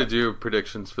 Do we want to do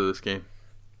predictions for this game?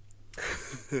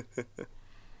 2-1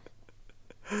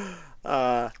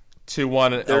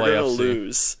 LAFC. They're gonna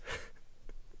lose.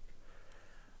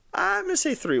 I'm gonna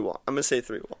say 3-1.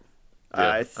 Yeah,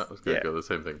 I was gonna go the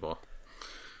same thing, Paul.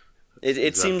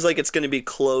 It seems like it's gonna be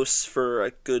close for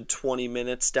a good 20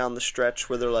 minutes down the stretch,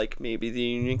 where they're like, maybe the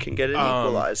Union can get an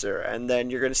equalizer, and then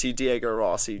you're gonna see Diego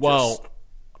Rossi.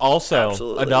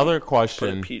 Also, another question: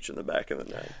 put a peach in the back of the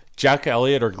net. Jack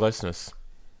Elliott or Glissnes?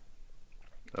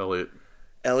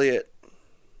 Elliott.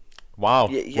 Wow,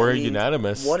 we're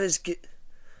unanimous. What has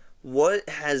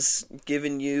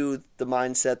given you the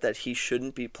mindset that he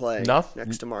shouldn't be playing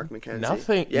next to Mark McKenzie?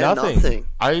 Nothing. Yeah, nothing.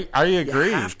 I agree.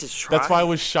 You have to try. That's why I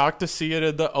was shocked to see it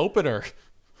in the opener.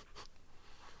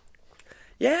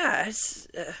 Yeah, it's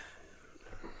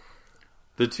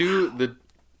the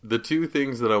two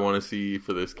things that I want to see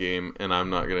for this game, and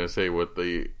I'm not going to say what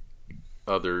the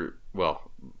other.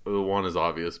 Well, the one is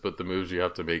obvious, but the moves you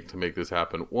have to make this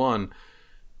happen. One,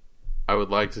 I would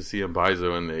like to see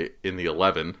Mbaizo in the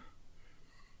 11,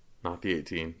 not the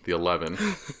 18, the 11.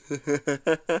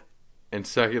 And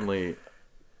secondly,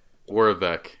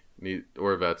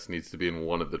 Oravets needs to be in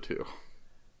one of the two.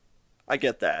 I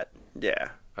get that. Yeah.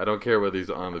 I don't care whether he's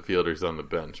on the field or he's on the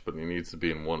bench, but he needs to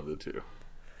be in one of the two.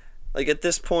 Like, at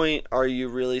this point, are you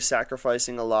really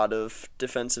sacrificing a lot of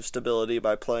defensive stability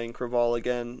by playing Creval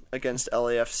again against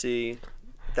LAFC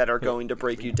that are going to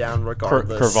break you down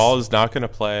regardless? Creval is not going to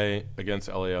play against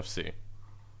LAFC.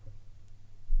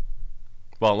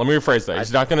 Well, let me rephrase that.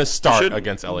 He's not going to start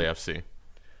against LAFC.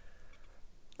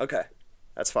 Okay.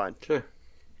 That's fine. Okay.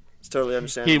 It's totally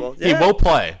understandable. He will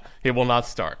play. He will not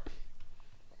start.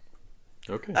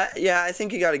 Okay. Yeah, I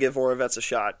think you got to give Oravets a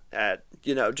shot at,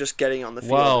 just getting on the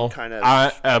field and kind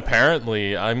of...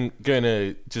 apparently, I'm going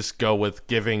to just go with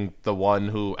giving the one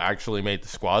who actually made the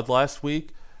squad last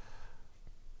week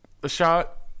a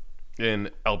shot in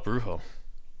El Brujo.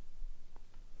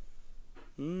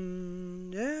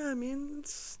 Yeah, I mean,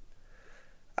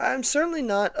 I'm certainly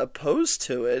not opposed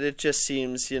to it. It just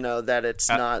seems, that it's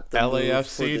not the move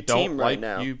for the team right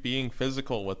now. LAFC don't like you being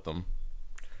physical with them.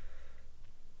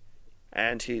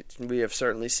 And we have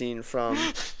certainly seen from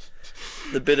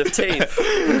the bit of tape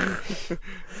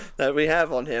that we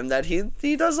have on him that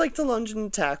he does like to lunge in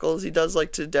tackles. He does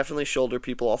like to definitely shoulder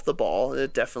people off the ball.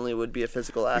 It definitely would be a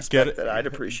physical aspect that I'd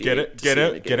appreciate.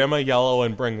 Get him a yellow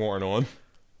and bring Warren on.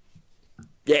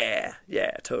 Yeah,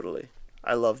 totally.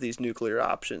 I love these nuclear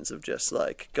options of just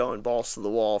like going balls to the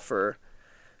wall for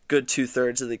good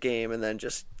 2/3 of the game and then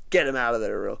just get him out of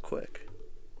there real quick.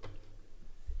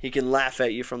 He can laugh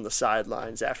at you from the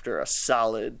sidelines after a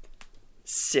solid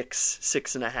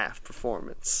 6.5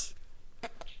 performance.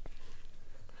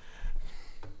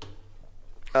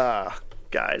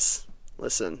 Guys,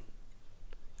 listen.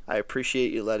 I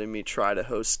appreciate you letting me try to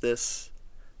host this,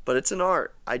 but it's an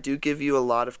art. I do give you a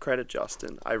lot of credit,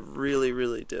 Justin. I really,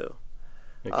 really do.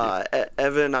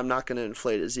 Evan, I'm not going to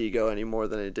inflate his ego any more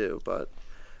than I do, but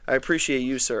I appreciate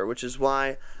you, sir, which is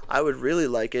why I would really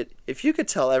like it if you could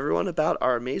tell everyone about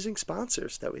our amazing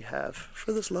sponsors that we have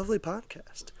for this lovely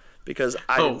podcast, because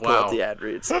I didn't pull up the ad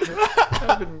reads.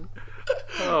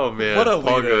 Oh, man. What a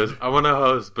Paul goes, I want to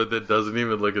host, but then doesn't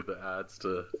even look at the ads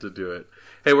to do it.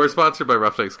 Hey, we're sponsored by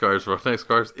Roughneck Scarves. Roughneck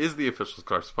Scarves is the official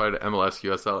scarf supplier to MLS,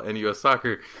 USL, and US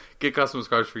Soccer. Get custom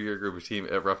scarves for your group or team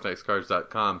at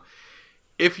roughneckscarves.com.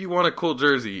 If you want a cool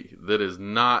jersey that is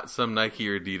not some Nike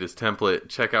or Adidas template,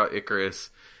 check out Icarus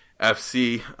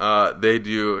FC. They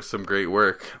do some great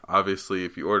work. Obviously,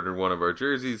 if you ordered one of our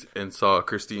jerseys and saw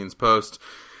Christine's post,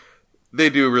 they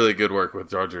do really good work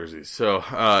with our jerseys. So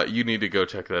you need to go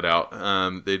check that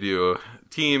out. They do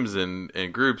teams and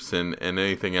groups and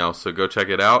anything else. So go check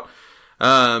it out.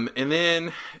 And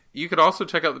then you could also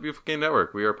check out the Beautiful Game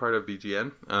Network. We are part of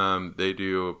BGN. They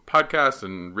do podcasts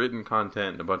and written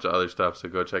content and a bunch of other stuff. So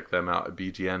go check them out at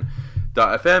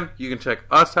bgn.fm. You can check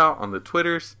us out on the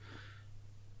Twitters.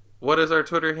 What is our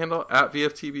Twitter handle? At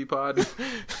VFTBpod.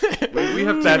 we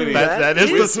have too many. That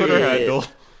is the Twitter handle.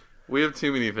 We have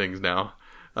too many things now.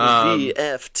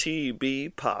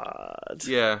 VFTB Pod.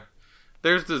 Yeah.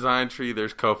 There's Design Tree,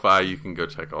 there's Ko-Fi. You can go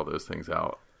check all those things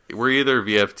out. We're either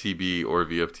VFTB or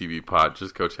VFTB Pod.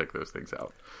 Just go check those things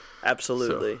out.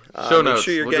 Absolutely. So, make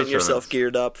sure you're getting yourself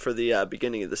geared up for the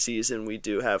beginning of the season. We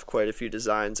do have quite a few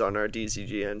designs on our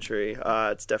DZG entry.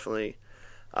 It's definitely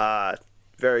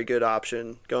very good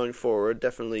option going forward.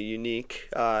 Definitely unique.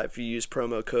 If you use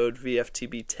promo code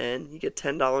VFTB10, you get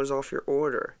 $10 off your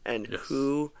order. And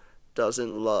who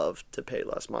doesn't love to pay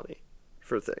less money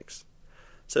for things?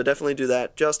 So definitely do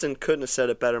that. Justin, couldn't have said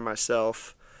it better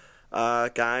myself.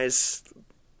 Guys,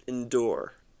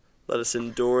 endure. Let us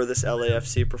endure this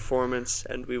LAFC performance,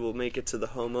 and we will make it to the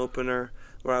home opener,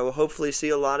 where I will hopefully see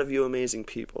a lot of you amazing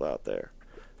people out there.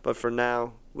 But for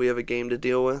now, we have a game to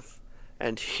deal with,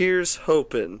 and here's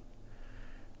hoping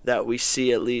that we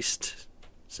see at least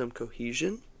some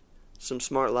cohesion, some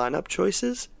smart lineup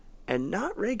choices, and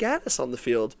not Ray Gaddis on the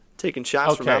field taking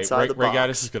shots from outside the box. Ray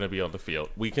Gaddis is going to be on the field.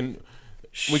 We can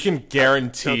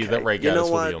guarantee that Ray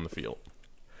Gaddis will be on the field.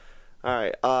 All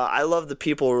right. I love the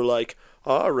people who are like,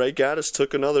 Ray Gaddis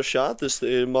took another shot.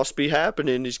 It must be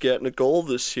happening. He's getting a goal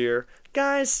this year.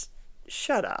 Guys,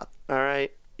 shut up. All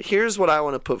right. Here's what I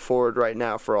want to put forward right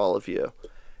now for all of you.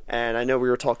 And I know we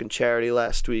were talking charity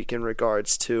last week in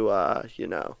regards to,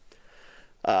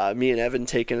 me and Evan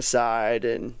taking a side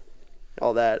and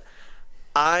all that.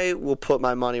 I will put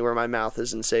my money where my mouth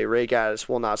is and say Ray Gaddis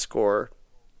will not score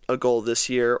a goal this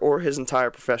year or his entire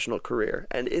professional career.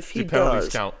 And if he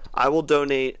does, I will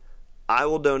donate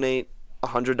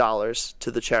 $100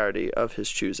 to the charity of his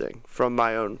choosing from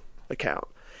my own account.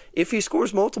 If he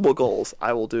scores multiple goals,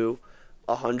 I will do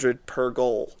 $100 per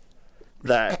goal.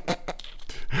 That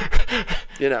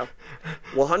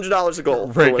 $100 a goal.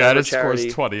 Ray Gaddis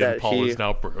scores 20 and Paul is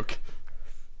now broke.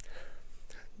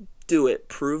 Do it.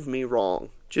 Prove me wrong.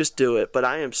 Just do it. But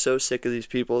I am so sick of these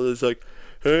people that's like,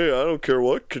 hey, I don't care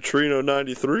what Katrino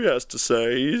 93 has to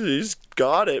say. He's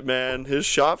got it, man. His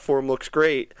shot form looks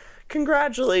great.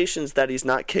 Congratulations that he's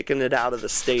not kicking it out of the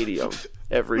stadium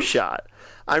every shot.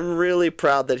 I'm really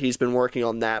proud that he's been working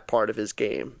on that part of his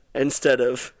game instead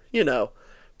of,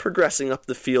 progressing up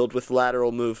the field with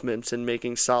lateral movements and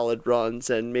making solid runs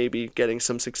and maybe getting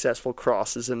some successful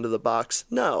crosses into the box.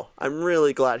 No, I'm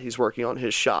really glad he's working on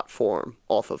his shot form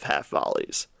off of half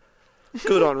volleys.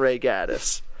 Good on Ray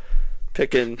Gaddis.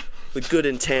 Picking the good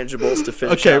intangibles to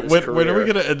finish out his career. When are we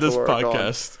going to end this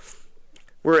podcast?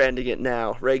 We're ending it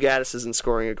now. Ray Gaddis isn't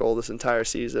scoring a goal this entire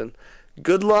season.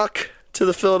 Good luck to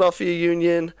the Philadelphia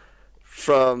Union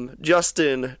from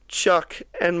Justin, Chuck,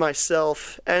 and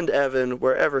myself, and Evan,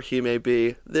 wherever he may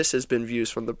be. This has been Views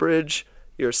from the Bridge,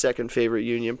 your second favorite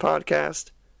Union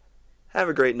podcast. Have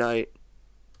a great night.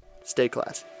 Stay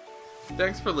classy.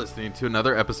 Thanks for listening to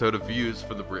another episode of Views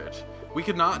from the Bridge. We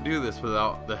could not do this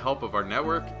without the help of our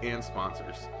network and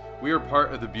sponsors. We are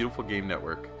part of the Beautiful Game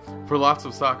Network. For lots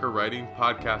of soccer writing,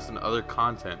 podcasts, and other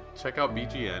content, check out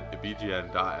BGN at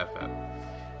bgn.fm.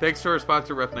 Thanks to our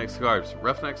sponsor, Roughneck Scarves.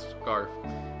 Roughneck Scarf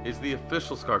is the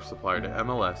official scarf supplier to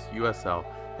MLS, USL,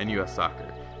 and US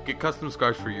Soccer. Get custom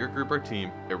scarves for your group or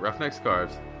team at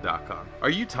roughneckscarves.com.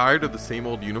 Are you tired of the same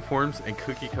old uniforms and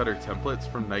cookie-cutter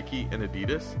templates from Nike and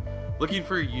Adidas? Looking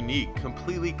for a unique,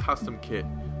 completely custom kit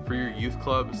for your youth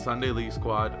club, Sunday league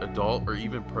squad, adult, or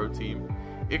even pro team?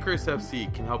 Icarus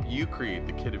FC can help you create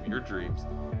the kit of your dreams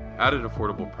at an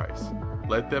affordable price.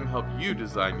 Let them help you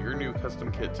design your new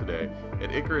custom kit today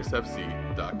at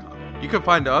IcarusFC.com. You can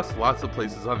find us lots of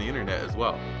places on the internet as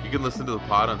well. You can listen to the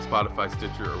pod on Spotify,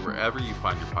 Stitcher, or wherever you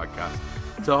find your podcast.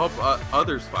 To help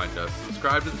others find us,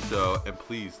 subscribe to the show and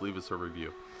please leave us a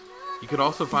review. You can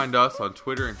also find us on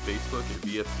Twitter and Facebook at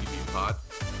VSTVPod.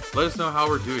 Let us know how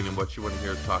we're doing and what you want to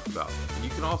hear us talk about. And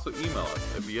you can also email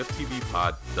us at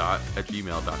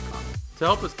vstvpod@gmail.com. To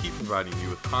help us keep providing you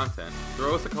with content,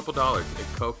 throw us a couple dollars at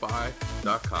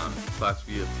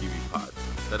ko-fi.com/vstvpod.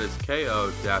 That is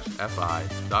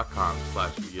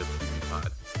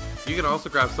ko-fi.com/vstvpod. You can also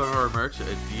grab some of our merch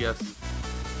at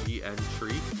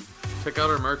DSVNtree. Check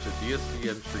out our merch at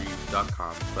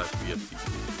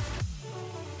dsvntree.com/vstvpod.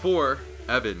 For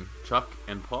Evan, Chuck,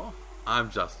 and Paul, I'm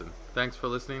Justin. Thanks for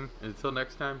listening, and until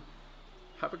next time,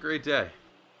 have a great day.